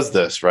 He does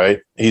this,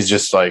 right? He's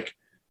just like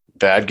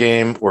bad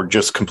game or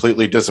just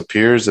completely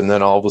disappears. And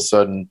then all of a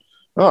sudden,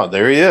 oh,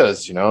 there he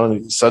is,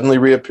 and he suddenly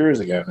reappears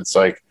again. It's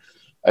like,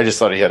 I just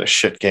thought he had a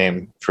shit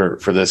game for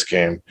this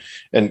game.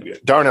 And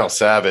Darnell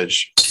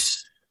Savage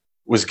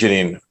was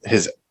getting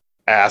his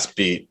ass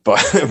beat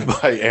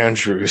by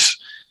Andrews.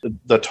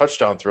 The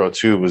touchdown throw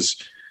too was,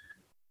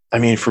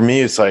 for me,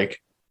 it's like,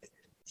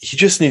 he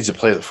just needs to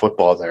play the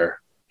football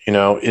there,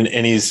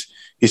 and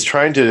he's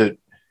trying to,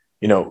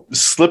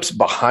 slips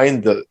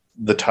behind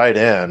the tight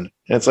end.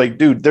 And it's like,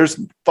 dude, there's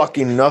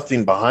fucking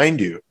nothing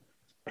behind you.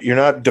 You're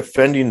not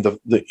defending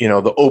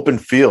the open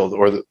field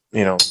or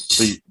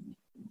the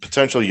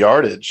potential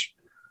yardage.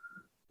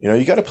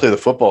 You got to play the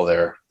football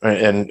there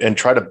and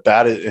try to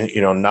bat it,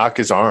 knock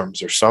his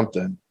arms or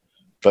something.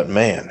 But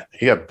man,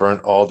 he got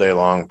burnt all day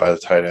long by the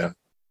tight end.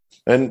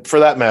 And for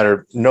that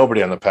matter,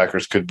 nobody on the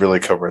Packers could really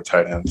cover a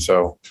tight end.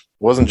 So it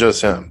wasn't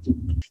just him.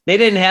 They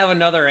didn't have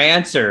another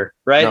answer,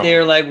 right? No. They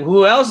were like,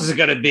 who else is it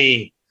going to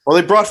be? Well,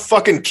 they brought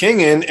fucking King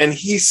in and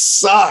he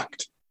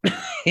sucked.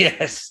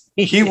 Yes.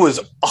 He was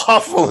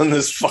awful in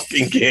this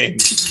fucking game.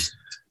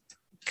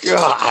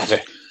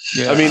 God.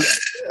 Yeah.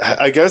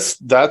 I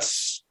guess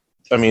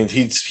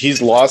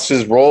he's lost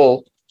his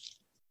role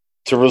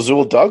to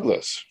Rasul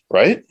Douglas,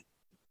 right?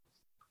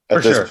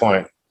 At this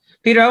point.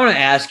 Peter, I want to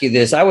ask you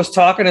this. I was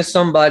talking to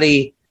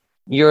somebody.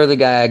 You're the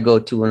guy I go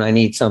to when I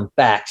need some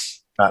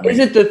facts. Is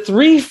it the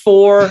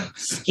 3-4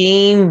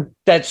 scheme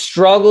that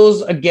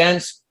struggles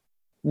against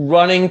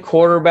running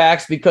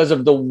quarterbacks because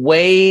of the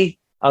way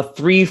a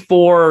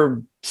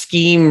 3-4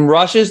 scheme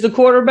rushes the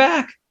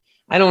quarterback?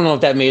 I don't know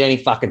if that made any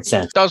fucking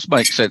sense. It does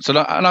make sense. And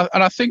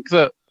I think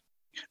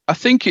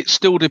it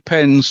still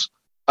depends.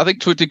 I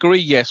think to a degree,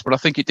 yes, but I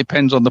think it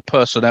depends on the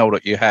personnel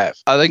that you have.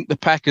 I think the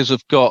Packers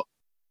have got,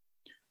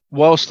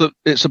 whilst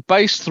it's a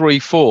base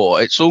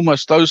 3-4, it's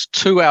almost those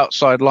two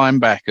outside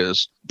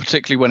linebackers,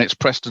 particularly when it's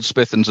Preston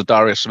Smith and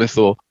Zadarius Smith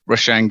or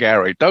Rashan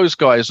Gary. Those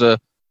guys are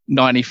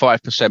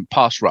 95%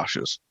 pass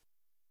rushers.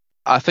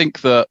 I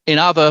think that in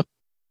other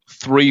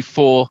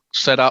 3-4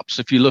 setups,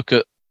 if you look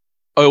at,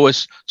 I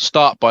always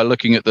start by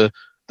looking at the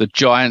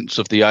giants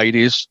of the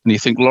 80s, and you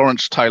think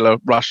Lawrence Taylor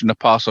rushing the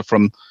passer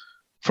from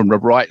the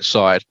right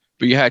side,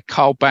 but you had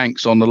Carl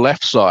Banks on the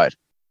left side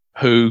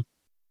who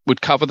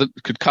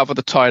could cover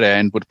the tight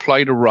end, would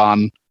play the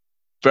run,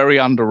 very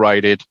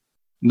underrated.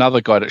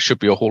 Another guy that should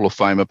be a Hall of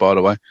Famer, by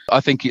the way.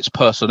 I think it's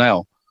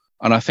personnel.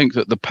 And I think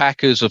that the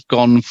Packers have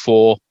gone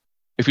for,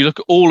 if you look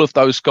at all of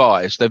those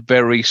guys, they're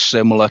very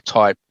similar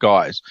type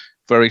guys,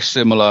 very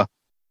similar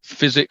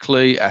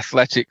physically,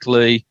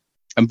 athletically,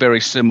 and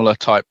very similar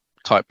type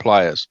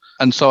players.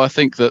 And so I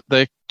think that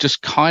they're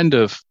just kind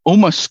of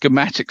almost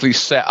schematically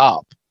set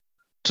up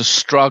to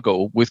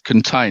struggle with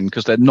contain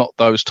because they're not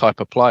those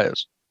type of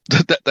players.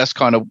 That's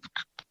kind of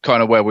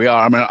where we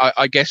are.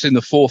 I guess in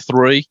the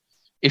 4-3,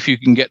 if you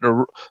can get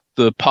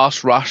the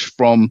pass rush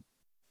from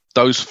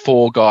those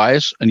four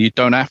guys and you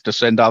don't have to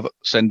send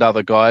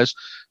other guys,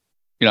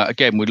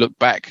 again, we look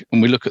back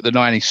and we look at the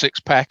 96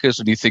 Packers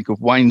and you think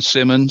of Wayne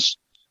Simmons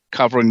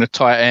covering the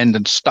tight end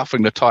and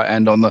stuffing the tight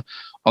end on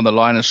the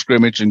line of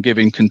scrimmage and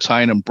giving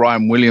contain, and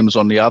Brian Williams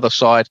on the other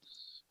side.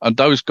 And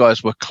those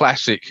guys were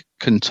classic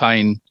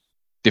contain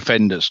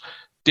defenders.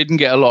 Didn't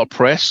get a lot of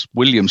press.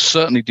 Williams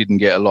certainly didn't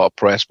get a lot of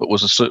press, but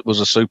was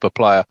a super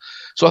player.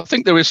 So I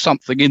think there is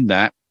something in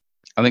that.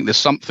 I think there's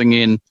something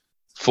in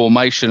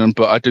formation,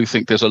 but I do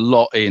think there's a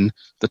lot in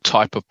the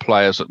type of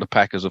players that the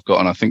Packers have got,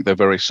 and I think they're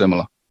very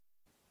similar.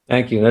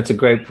 Thank you. That's a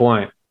great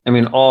point.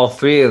 All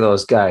three of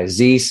those guys,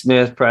 Z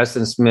Smith,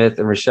 Preston Smith,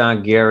 and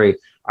Rashan Gary,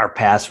 are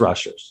pass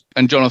rushers.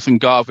 And Jonathan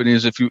Garvin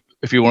is, if you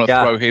want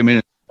to throw him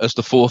in as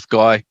the fourth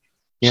guy,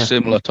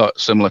 similar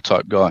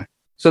type guy.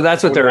 So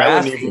that's what they're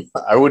asking.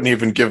 I wouldn't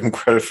even give him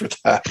credit for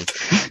that.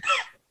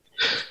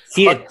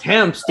 He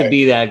attempts to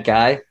be that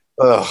guy.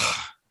 Ugh.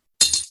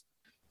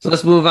 So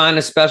let's move on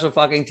to special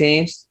fucking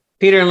teams.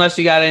 Peter, unless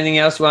you got anything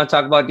else you want to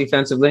talk about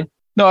defensively?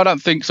 No, I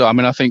don't think so.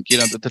 I think,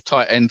 the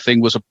tight end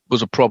thing was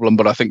a problem,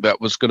 but I think that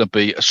was going to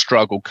be a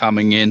struggle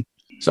coming in.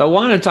 So I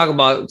want to talk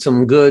about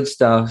some good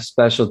stuff,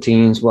 special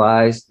teams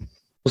wise.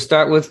 We'll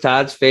start with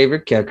Todd's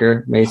favorite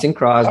kicker, Mason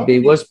Crosby,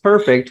 was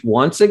perfect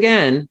once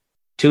again,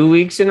 2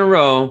 weeks in a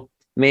row,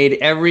 made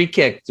every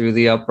kick through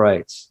the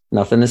uprights.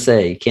 Nothing to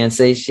say. Can't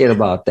say shit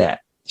about that.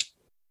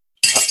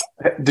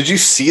 Did you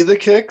see the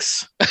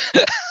kicks?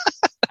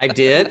 I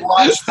did.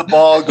 Watch the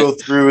ball go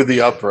through the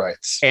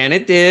uprights. And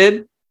it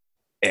did.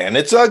 And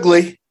it's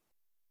ugly.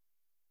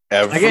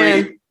 Every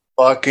Again.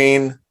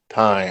 fucking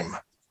time.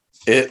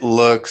 It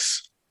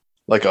looks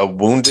like a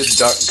wounded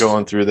duck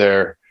going through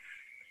there.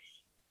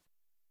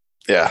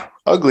 Yeah,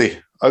 ugly.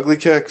 Ugly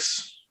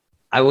kicks.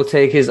 I will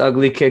take his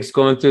ugly kicks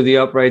going through the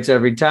uprights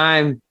every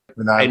time.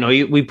 I know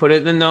we put it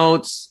in the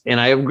notes, and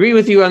I agree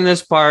with you on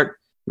this part.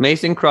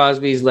 Mason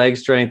Crosby's leg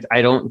strength,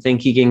 I don't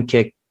think he can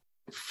kick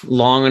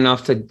long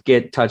enough to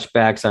get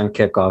touchbacks on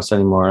kickoffs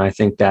anymore. And I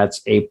think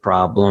that's a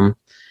problem,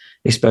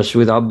 especially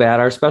with how bad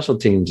our special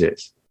teams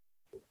is.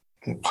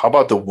 How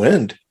about the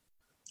wind?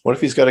 What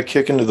if he's got to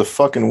kick into the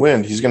fucking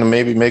wind? He's going to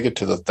maybe make it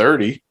to the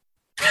 30.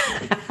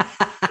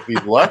 If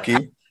he's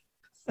lucky.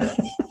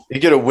 You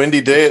get a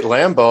windy day at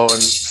Lambeau,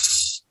 and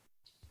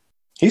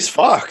he's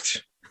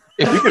fucked.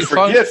 If you could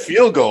forget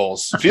field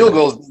goals. Field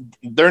goals,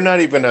 they're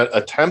not even an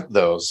attempt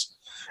those.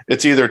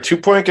 It's either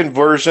 2-point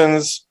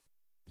conversions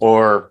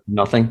or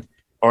nothing.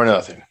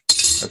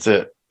 That's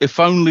it. If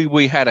only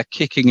we had a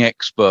kicking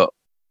expert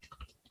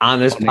on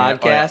this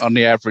podcast. On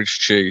the average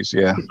cheese,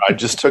 yeah. I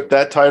just took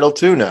that title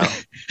too now.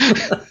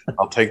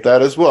 I'll take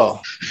that as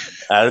well.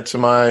 Add it to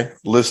my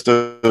list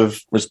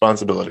of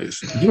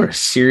responsibilities. You are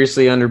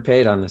seriously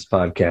underpaid on this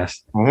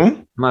podcast.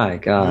 Mm-hmm. My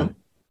God. Mm-hmm.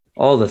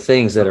 All the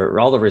things that are,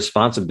 all the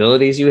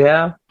responsibilities you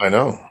have. I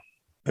know.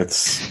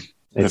 It's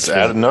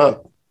adding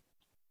up.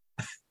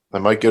 I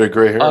might get a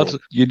gray hair.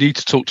 You need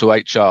to talk to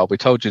HR. We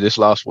told you this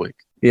last week.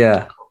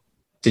 Yeah.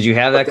 Did you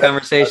have that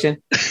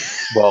conversation?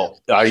 Well,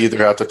 I either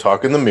have to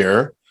talk in the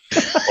mirror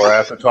or I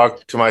have to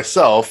talk to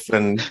myself,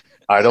 and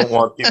I don't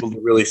want people to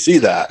really see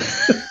that.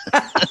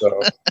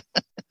 So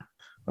I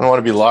don't want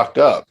to be locked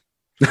up.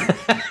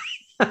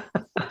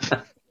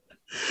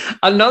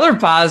 Another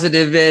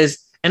positive is,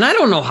 and I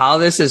don't know how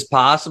this is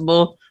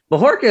possible, but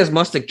Bojorquez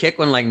must have kicked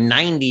one like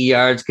 90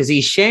 yards because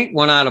he shanked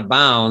one out of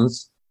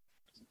bounds,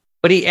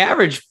 but he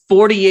averaged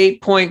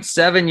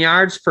 48.7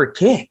 yards per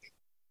kick.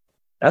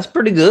 That's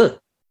pretty good.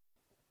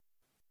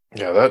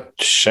 Yeah, that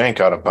shank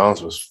out of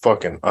bounds was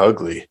fucking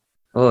ugly.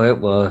 Oh, it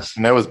was.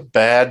 And that was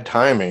bad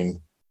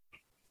timing.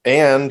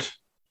 And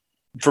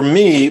for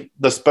me,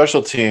 the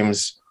special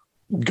teams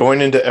going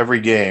into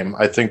every game,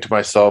 I think to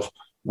myself,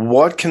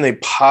 what can they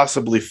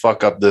possibly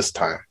fuck up this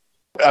time?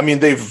 I mean,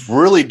 they've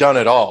really done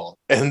it all.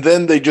 And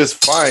then they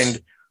just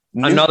find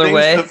another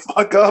way to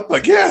fuck up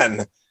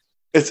again.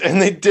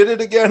 And they did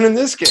it again in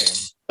this game.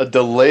 A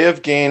delay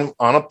of game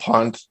on a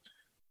punt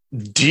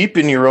deep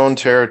in your own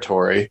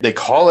territory. They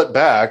call it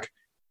back,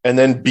 and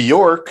then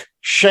Bjork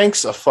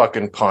shanks a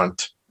fucking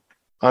punt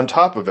on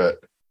top of it.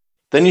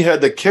 Then you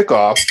had the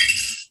kickoff,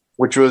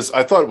 which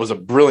I thought was a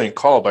brilliant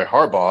call by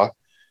Harbaugh,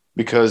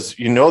 because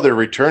their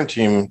return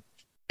team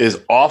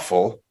is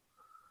awful.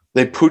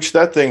 They pooched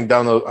that thing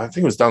down I think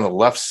it was down the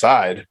left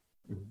side,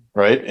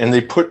 right? And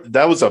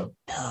that was a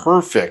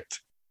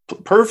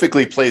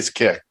perfectly placed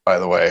kick, by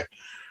the way,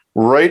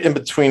 right in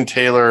between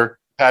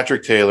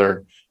Patrick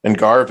Taylor, and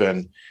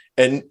Garvin.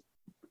 And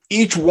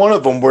each one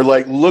of them were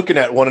like looking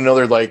at one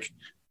another like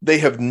they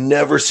have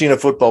never seen a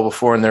football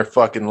before in their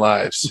fucking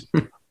lives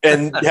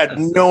and had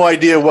no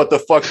idea what the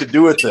fuck to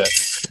do with it.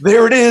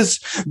 There it is.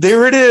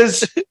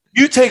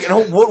 You take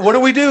it. What do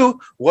we do?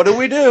 What do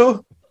we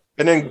do?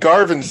 And then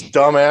Garvin's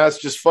dumbass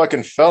just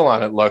fucking fell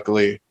on it,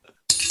 luckily.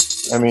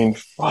 I mean,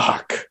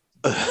 fuck.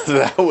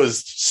 That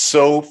was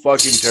so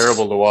fucking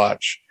terrible to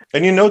watch.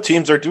 And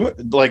teams are doing,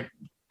 like,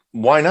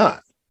 why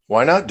not?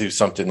 Why not do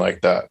something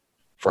like that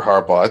for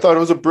Harbaugh? I thought it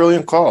was a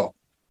brilliant call.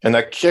 And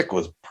that kick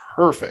was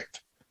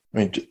perfect. I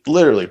mean,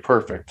 literally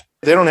perfect.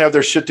 They don't have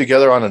their shit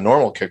together on a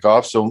normal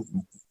kickoff, so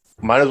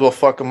might as well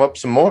fuck them up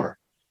some more.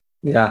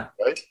 Yeah.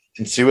 Right?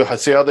 And see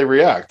how they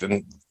react.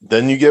 And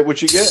then you get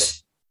what you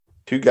get.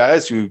 Two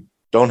guys who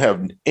don't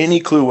have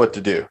any clue what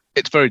to do.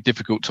 It's very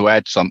difficult to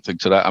add something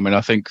to that. I mean,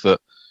 I think that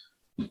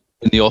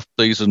in the off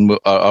season,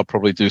 I'll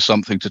probably do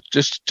something to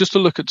just to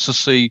look at to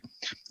see.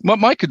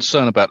 My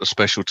concern about the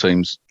special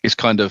teams is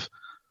kind of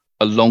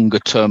a longer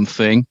term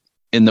thing,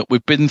 in that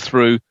we've been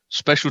through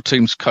special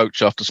teams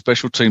coach after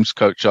special teams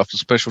coach after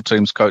special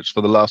teams coach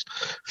for the last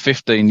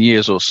 15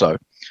 years or so.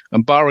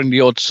 And barring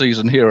the odd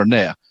season here and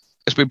there,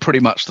 it's been pretty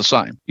much the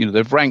same.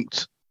 They've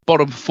ranked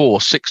bottom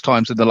 4 6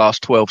 times in the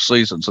last 12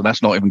 seasons, and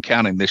that's not even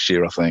counting this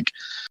year, I think.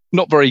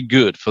 Not very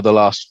good for the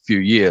last few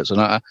years.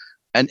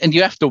 And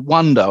you have to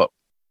wonder,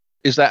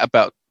 is that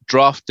about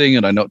drafting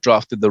and I not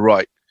drafted the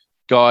right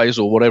guys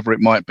or whatever it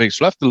might be?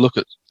 So we'll have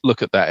to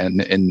look at that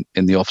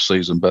in the off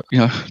season. But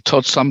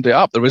Todd summed it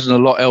up. There isn't a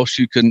lot else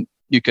you can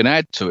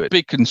add to it.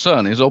 Big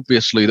concern is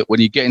obviously that when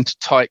you get into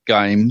tight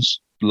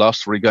games, the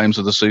last 3 games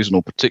of the season,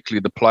 or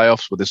particularly the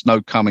playoffs where there's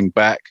no coming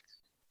back,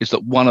 is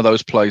that one of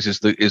those plays is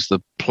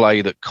the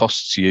play that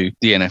costs you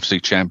the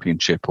NFC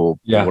Championship or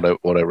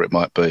whatever it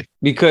might be.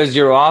 Because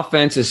your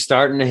offense is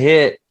starting to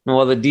hit.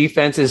 Well, the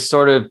defense has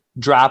sort of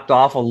dropped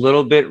off a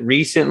little bit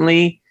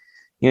recently.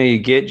 You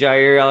get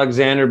Jair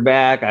Alexander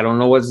back. I don't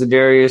know what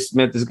Zadarius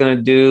Smith is going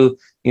to do.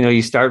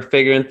 You start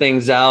figuring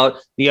things out.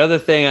 The other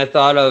thing I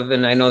thought of,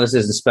 and I know this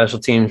isn't special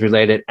teams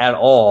related at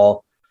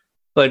all,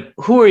 But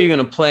who are you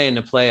going to play in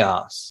the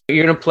playoffs?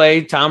 You're going to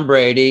play Tom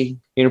Brady.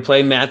 You're going to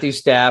play Matthew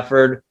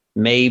Stafford,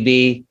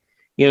 maybe.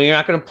 You're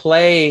not going to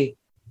play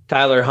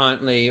Tyler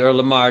Huntley or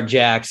Lamar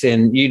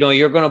Jackson.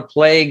 You're going to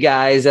play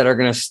guys that are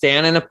going to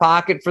stand in the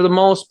pocket for the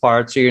most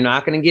part. So you're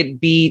not going to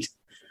get beat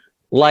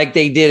like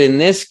they did in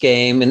this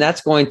game. And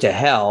that's going to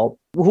help.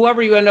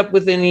 Whoever you end up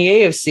with in the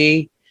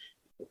AFC,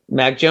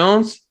 Mac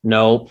Jones?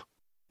 Nope.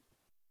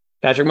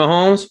 Patrick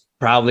Mahomes?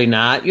 Probably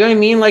not. You know what I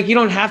mean? Like, you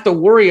don't have to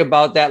worry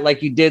about that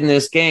like you did in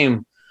this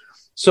game.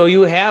 So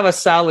you have a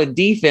solid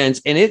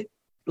defense, and it,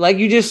 like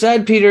you just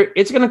said, Peter,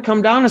 it's going to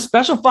come down to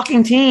special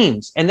fucking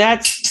teams, and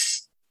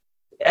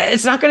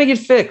it's not going to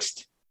get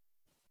fixed.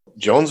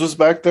 Jones was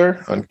back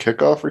there on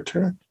kickoff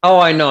return. Oh,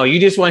 I know.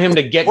 You just want him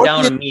to get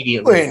down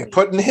immediately.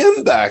 Putting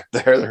him back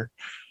there.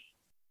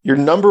 Your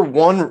number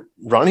one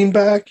running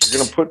back, you're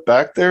going to put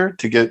back there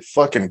to get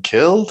fucking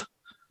killed?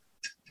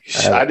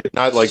 I did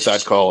not like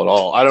that call at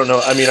all. I don't know.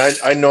 I mean,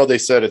 I know they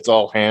said it's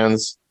all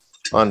hands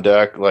on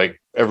deck.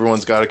 Like,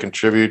 everyone's got to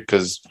contribute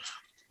because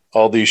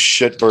all these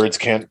shitbirds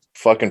can't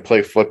fucking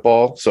play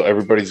football. So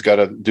everybody's got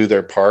to do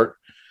their part.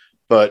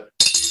 But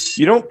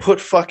you don't put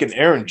fucking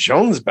Aaron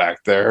Jones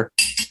back there.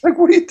 Like,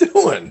 what are you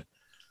doing?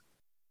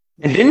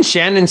 And didn't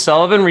Shannon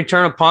Sullivan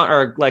return a punt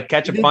or like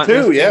catch a punt?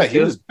 Too. Yeah, he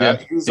was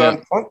back. He was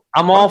on punt.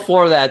 I'm all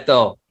for that,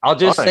 though. I'll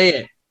just say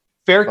it.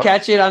 Fair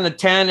catch it on the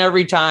 10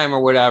 every time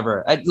or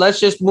whatever. Let's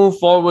just move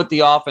forward with the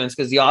offense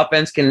because the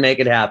offense can make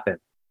it happen.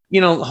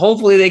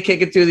 Hopefully they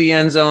kick it through the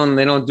end zone.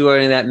 They don't do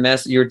any of that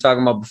mess that you were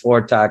talking about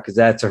before, Todd, because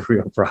that's a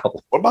real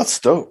problem. What about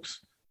Stokes?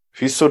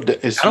 If he's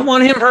I don't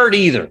want him hurt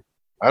either.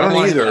 I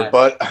don't either.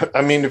 But,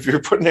 I mean, if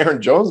you're putting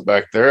Aaron Jones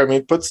back there, I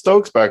mean, put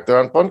Stokes back there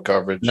on punt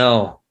coverage.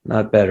 No,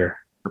 not better.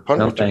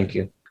 No, thank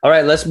you. All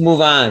right, let's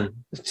move on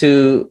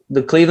to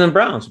the Cleveland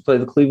Browns. We play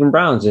the Cleveland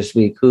Browns this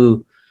week,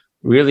 who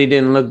really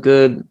didn't look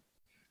good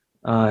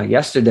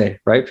yesterday,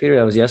 right, Peter?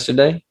 That was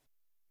yesterday?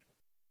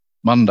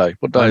 Monday.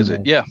 What day is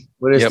it? Yeah.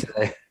 What is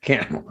today? I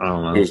don't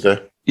know.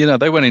 Tuesday.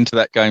 They went into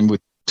that game with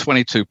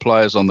 22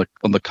 players on the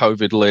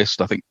COVID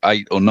list. I think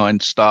 8 or 9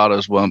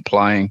 starters weren't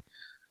playing.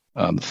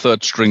 The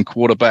third string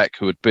quarterback,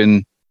 who had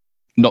been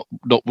not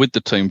with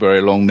the team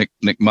very long,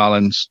 Nick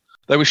Mullins.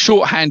 They were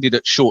short-handed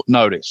at short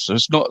notice. So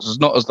it's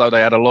not as though they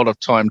had a lot of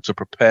time to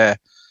prepare.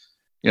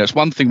 It's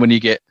one thing when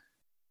you get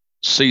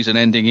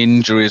season-ending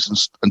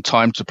injuries and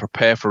time to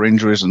prepare for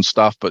injuries and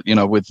stuff, but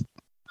with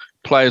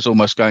players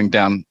almost going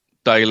down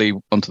daily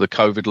onto the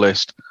COVID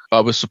list, I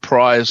was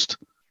surprised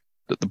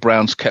that the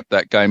Browns kept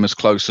that game as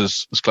close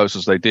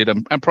as they did,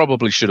 and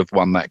probably should have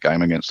won that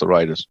game against the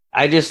Raiders.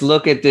 I just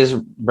look at this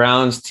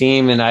Browns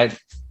team, and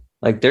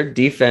their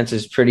defense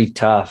is pretty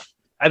tough.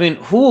 I mean,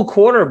 who will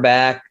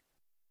quarterback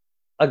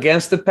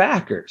against the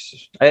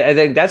Packers? I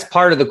think that's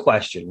part of the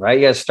question, right?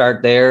 You got to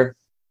start there.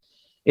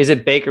 Is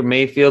it Baker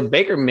Mayfield?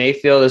 Baker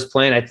Mayfield is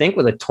playing, I think,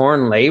 with a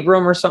torn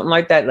labrum or something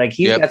like that. Like,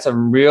 he's got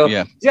some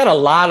he's got a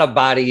lot of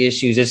body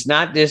issues. It's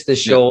not just the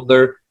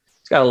shoulder.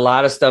 He's got a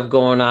lot of stuff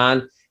going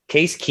on.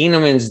 Case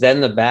Keenum's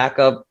then the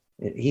backup.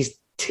 He's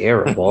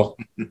terrible.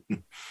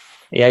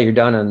 Yeah, you're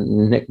down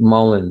on Nick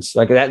Mullins.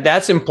 Like,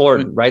 that's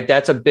important, right?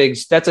 That's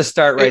a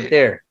start right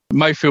there.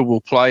 Mayfield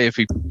will play if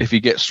he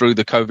gets through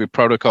the COVID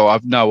protocol.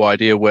 I've no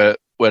idea where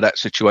that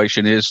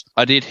situation is.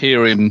 I did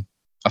hear him,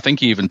 I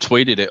think he even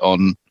tweeted it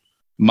on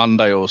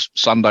Monday or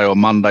Sunday or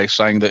Monday,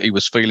 saying that he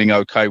was feeling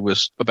okay,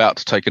 was about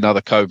to take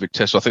another COVID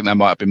test. So I think that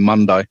might have been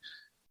Monday.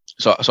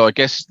 So I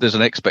guess there's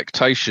an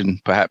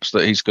expectation perhaps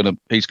that he's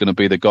gonna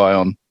be the guy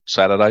on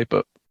Saturday,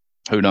 but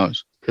who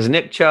knows? Because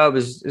Nick Chubb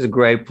is a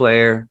great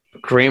player.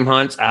 Kareem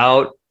Hunt's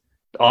out.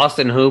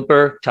 Austin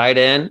Hooper, tight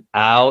end,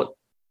 out.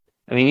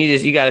 I mean,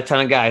 you got a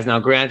ton of guys. Now,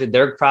 granted,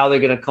 they're probably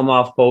going to come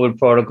off COVID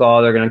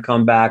protocol. They're going to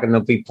come back and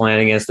they'll be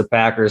playing against the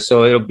Packers.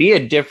 So it'll be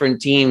a different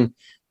team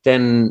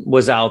than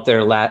was out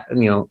there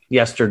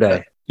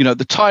yesterday.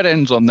 The tight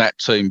ends on that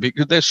team,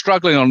 because they're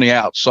struggling on the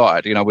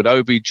outside, with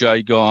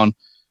OBJ gone,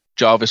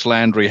 Jarvis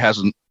Landry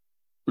hasn't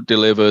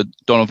delivered,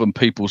 Donovan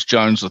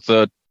Peoples-Jones,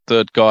 the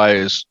third guy,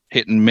 is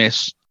hit and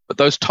miss. But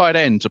those tight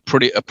ends are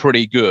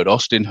pretty good.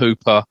 Austin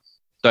Hooper,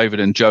 David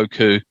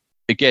Njoku.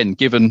 Again,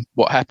 given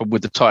what happened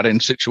with the tight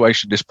end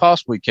situation this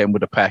past weekend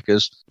with the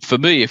Packers, for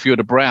me, if you're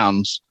the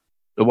Browns,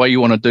 the way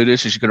you want to do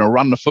this is you're going to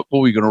run the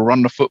football. You're going to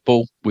run the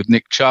football with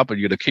Nick Chubb, and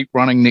you're going to keep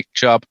running Nick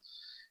Chubb,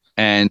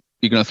 and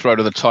you're going to throw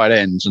to the tight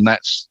ends. And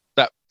that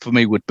for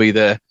me would be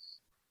their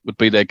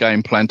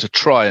game plan to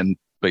try and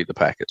beat the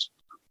Packers.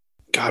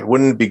 God,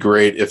 wouldn't it be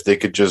great if they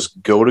could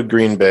just go to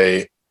Green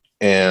Bay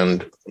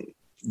and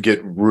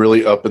get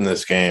really up in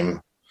this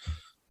game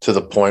to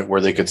the point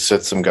where they could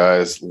sit some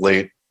guys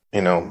late,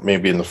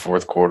 maybe in the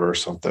fourth quarter or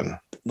something.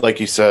 Like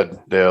you said,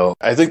 Dale,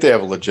 I think they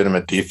have a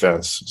legitimate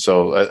defense.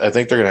 So I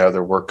think they're going to have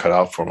their work cut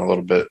out for them a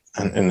little bit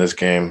in this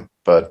game.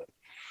 But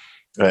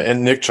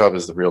and Nick Chubb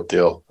is the real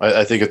deal.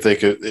 I think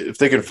if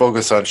they could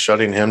focus on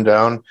shutting him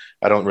down,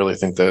 I don't really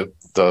think that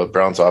the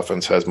Browns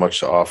offense has much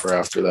to offer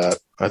after that.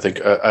 I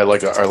think I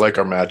like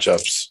our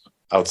matchups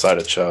outside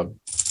of Chubb.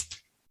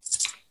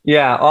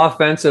 Yeah,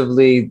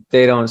 offensively,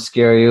 they don't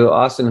scare you.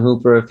 Austin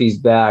Hooper, if he's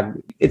back,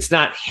 it's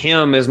not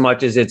him as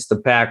much as it's the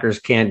Packers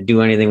can't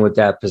do anything with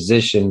that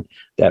position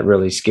that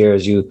really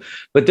scares you.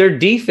 But their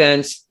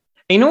defense,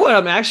 you know what?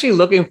 I'm actually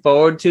looking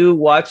forward to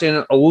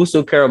watching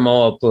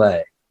Owusu-Koramoah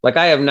play. Like,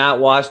 I have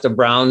not watched a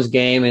Browns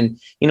game. And,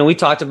 we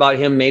talked about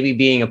him maybe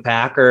being a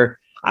Packer.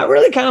 I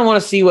really kind of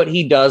want to see what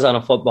he does on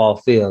a football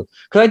field,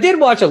 because I did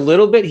watch a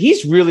little bit.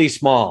 He's really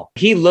small.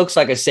 He looks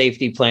like a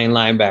safety playing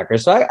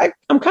linebacker. So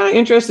I'm kind of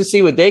interested to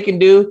see what they can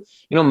do.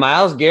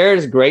 Myles Garrett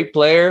is a great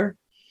player.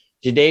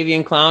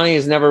 Jadeveon Clowney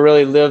has never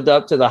really lived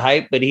up to the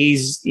hype, but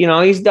he's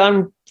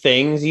done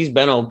things. He's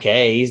been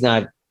okay. He's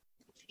not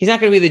going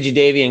to be the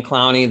Jadeveon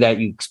Clowney that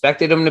you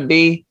expected him to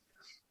be,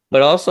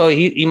 but also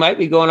he might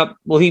be going up.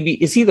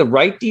 Is he the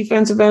right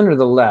defensive end or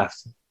the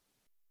left?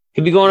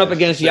 He'd be going up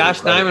against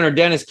Josh Nijman or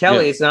Dennis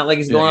Kelly. Yeah. It's not like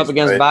he's going up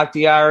against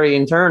Bakhtiari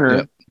and Turner.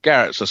 Yeah.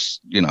 Garrett's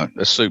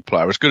a soup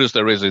player, as good as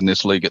there is in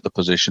this league at the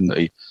position that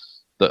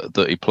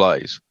he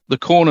plays. The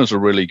corners are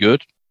really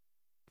good,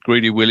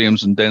 Greedy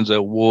Williams and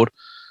Denzel Ward.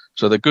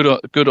 So they're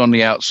good on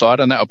the outside,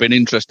 and that'll be an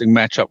interesting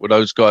matchup with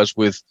those guys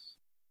with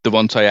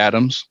Devontae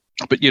Adams.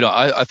 But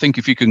I think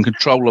if you can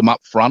control them up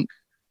front,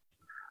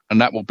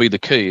 and that will be the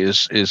key,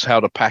 is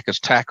how the Packers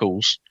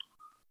tackles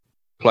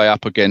play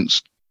up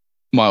against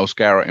Myles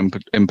Garrett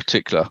in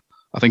particular.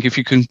 I think if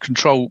you can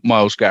control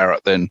Myles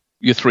Garrett, then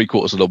you're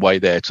 3/4 of the way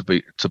there to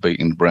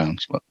beating the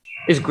Browns. But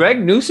is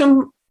Greg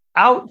Newsome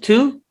out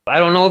too? I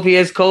don't know if he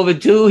has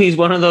COVID too. He's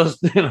one of those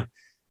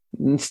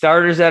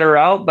starters that are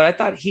out, but I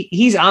thought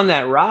he's on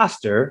that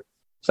roster,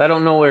 so I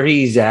don't know where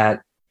he's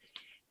at.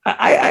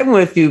 I'm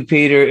with you,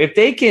 Peter. If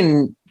they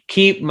can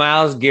keep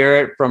Myles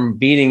Garrett from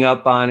beating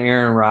up on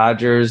Aaron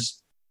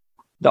Rodgers,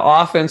 the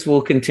offense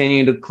will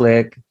continue to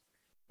click.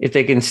 If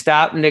they can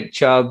stop Nick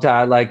Chubb,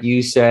 Todd, like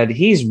you said,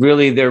 he's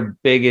really their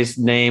biggest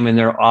name in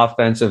their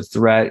offensive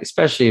threat,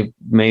 especially if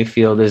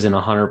Mayfield isn't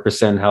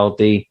 100%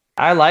 healthy.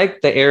 I like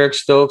the Eric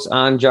Stokes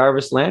on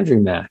Jarvis Landry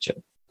matchup.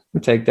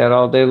 I'll take that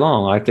all day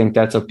long. I think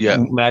that's a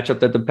matchup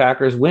that the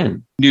Packers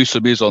win.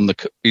 Newsome is on the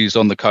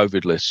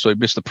COVID list, so he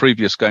missed the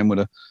previous game with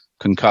a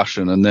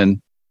concussion, and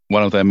then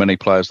one of their many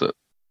players that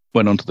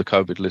went onto the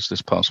COVID list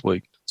this past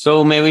week.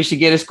 So maybe we should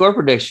get a score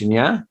prediction,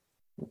 yeah?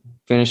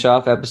 Finish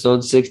off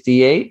episode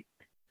 68.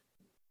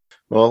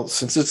 Well,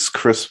 since it's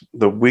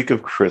the week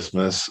of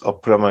Christmas, I'll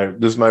put on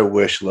this is my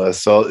wish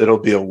list, so it'll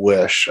be a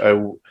wish.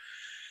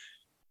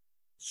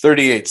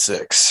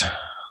 38-6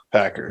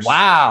 Packers.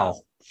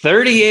 Wow,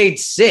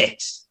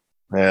 38-6.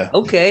 Yeah.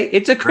 Okay,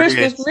 it's a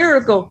Christmas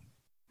miracle.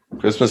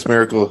 Christmas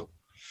miracle.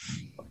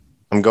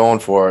 I'm going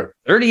for it.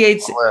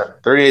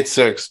 38-6.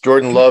 38-6.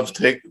 Jordan Love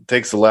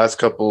takes the last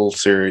couple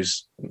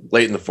series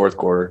late in the fourth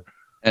quarter.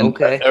 And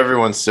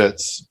everyone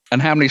sits.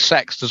 And how many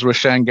sacks does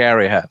Rashan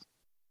Gary have?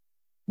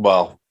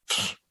 Well,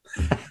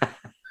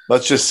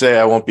 let's just say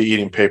I won't be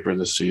eating paper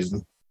this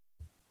season.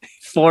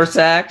 4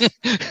 sacks?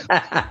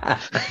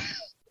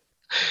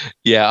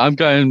 Yeah, I'm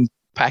going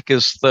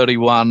Packers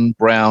 31,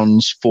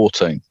 Browns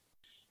 14.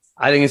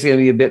 I think it's going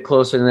to be a bit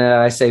closer than that.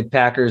 I say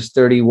Packers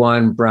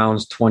 31,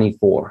 Browns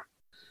 24.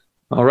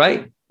 All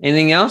right.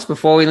 Anything else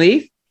before we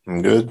leave?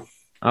 I'm good.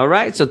 All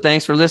right. So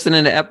thanks for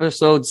listening to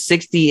episode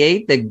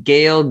 68, the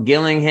Gail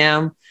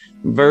Gillingham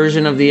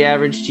version of the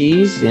Average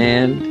Cheese.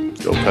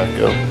 And go Pack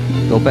Go.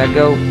 Go Pack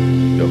Go.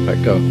 Go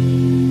Pack Go.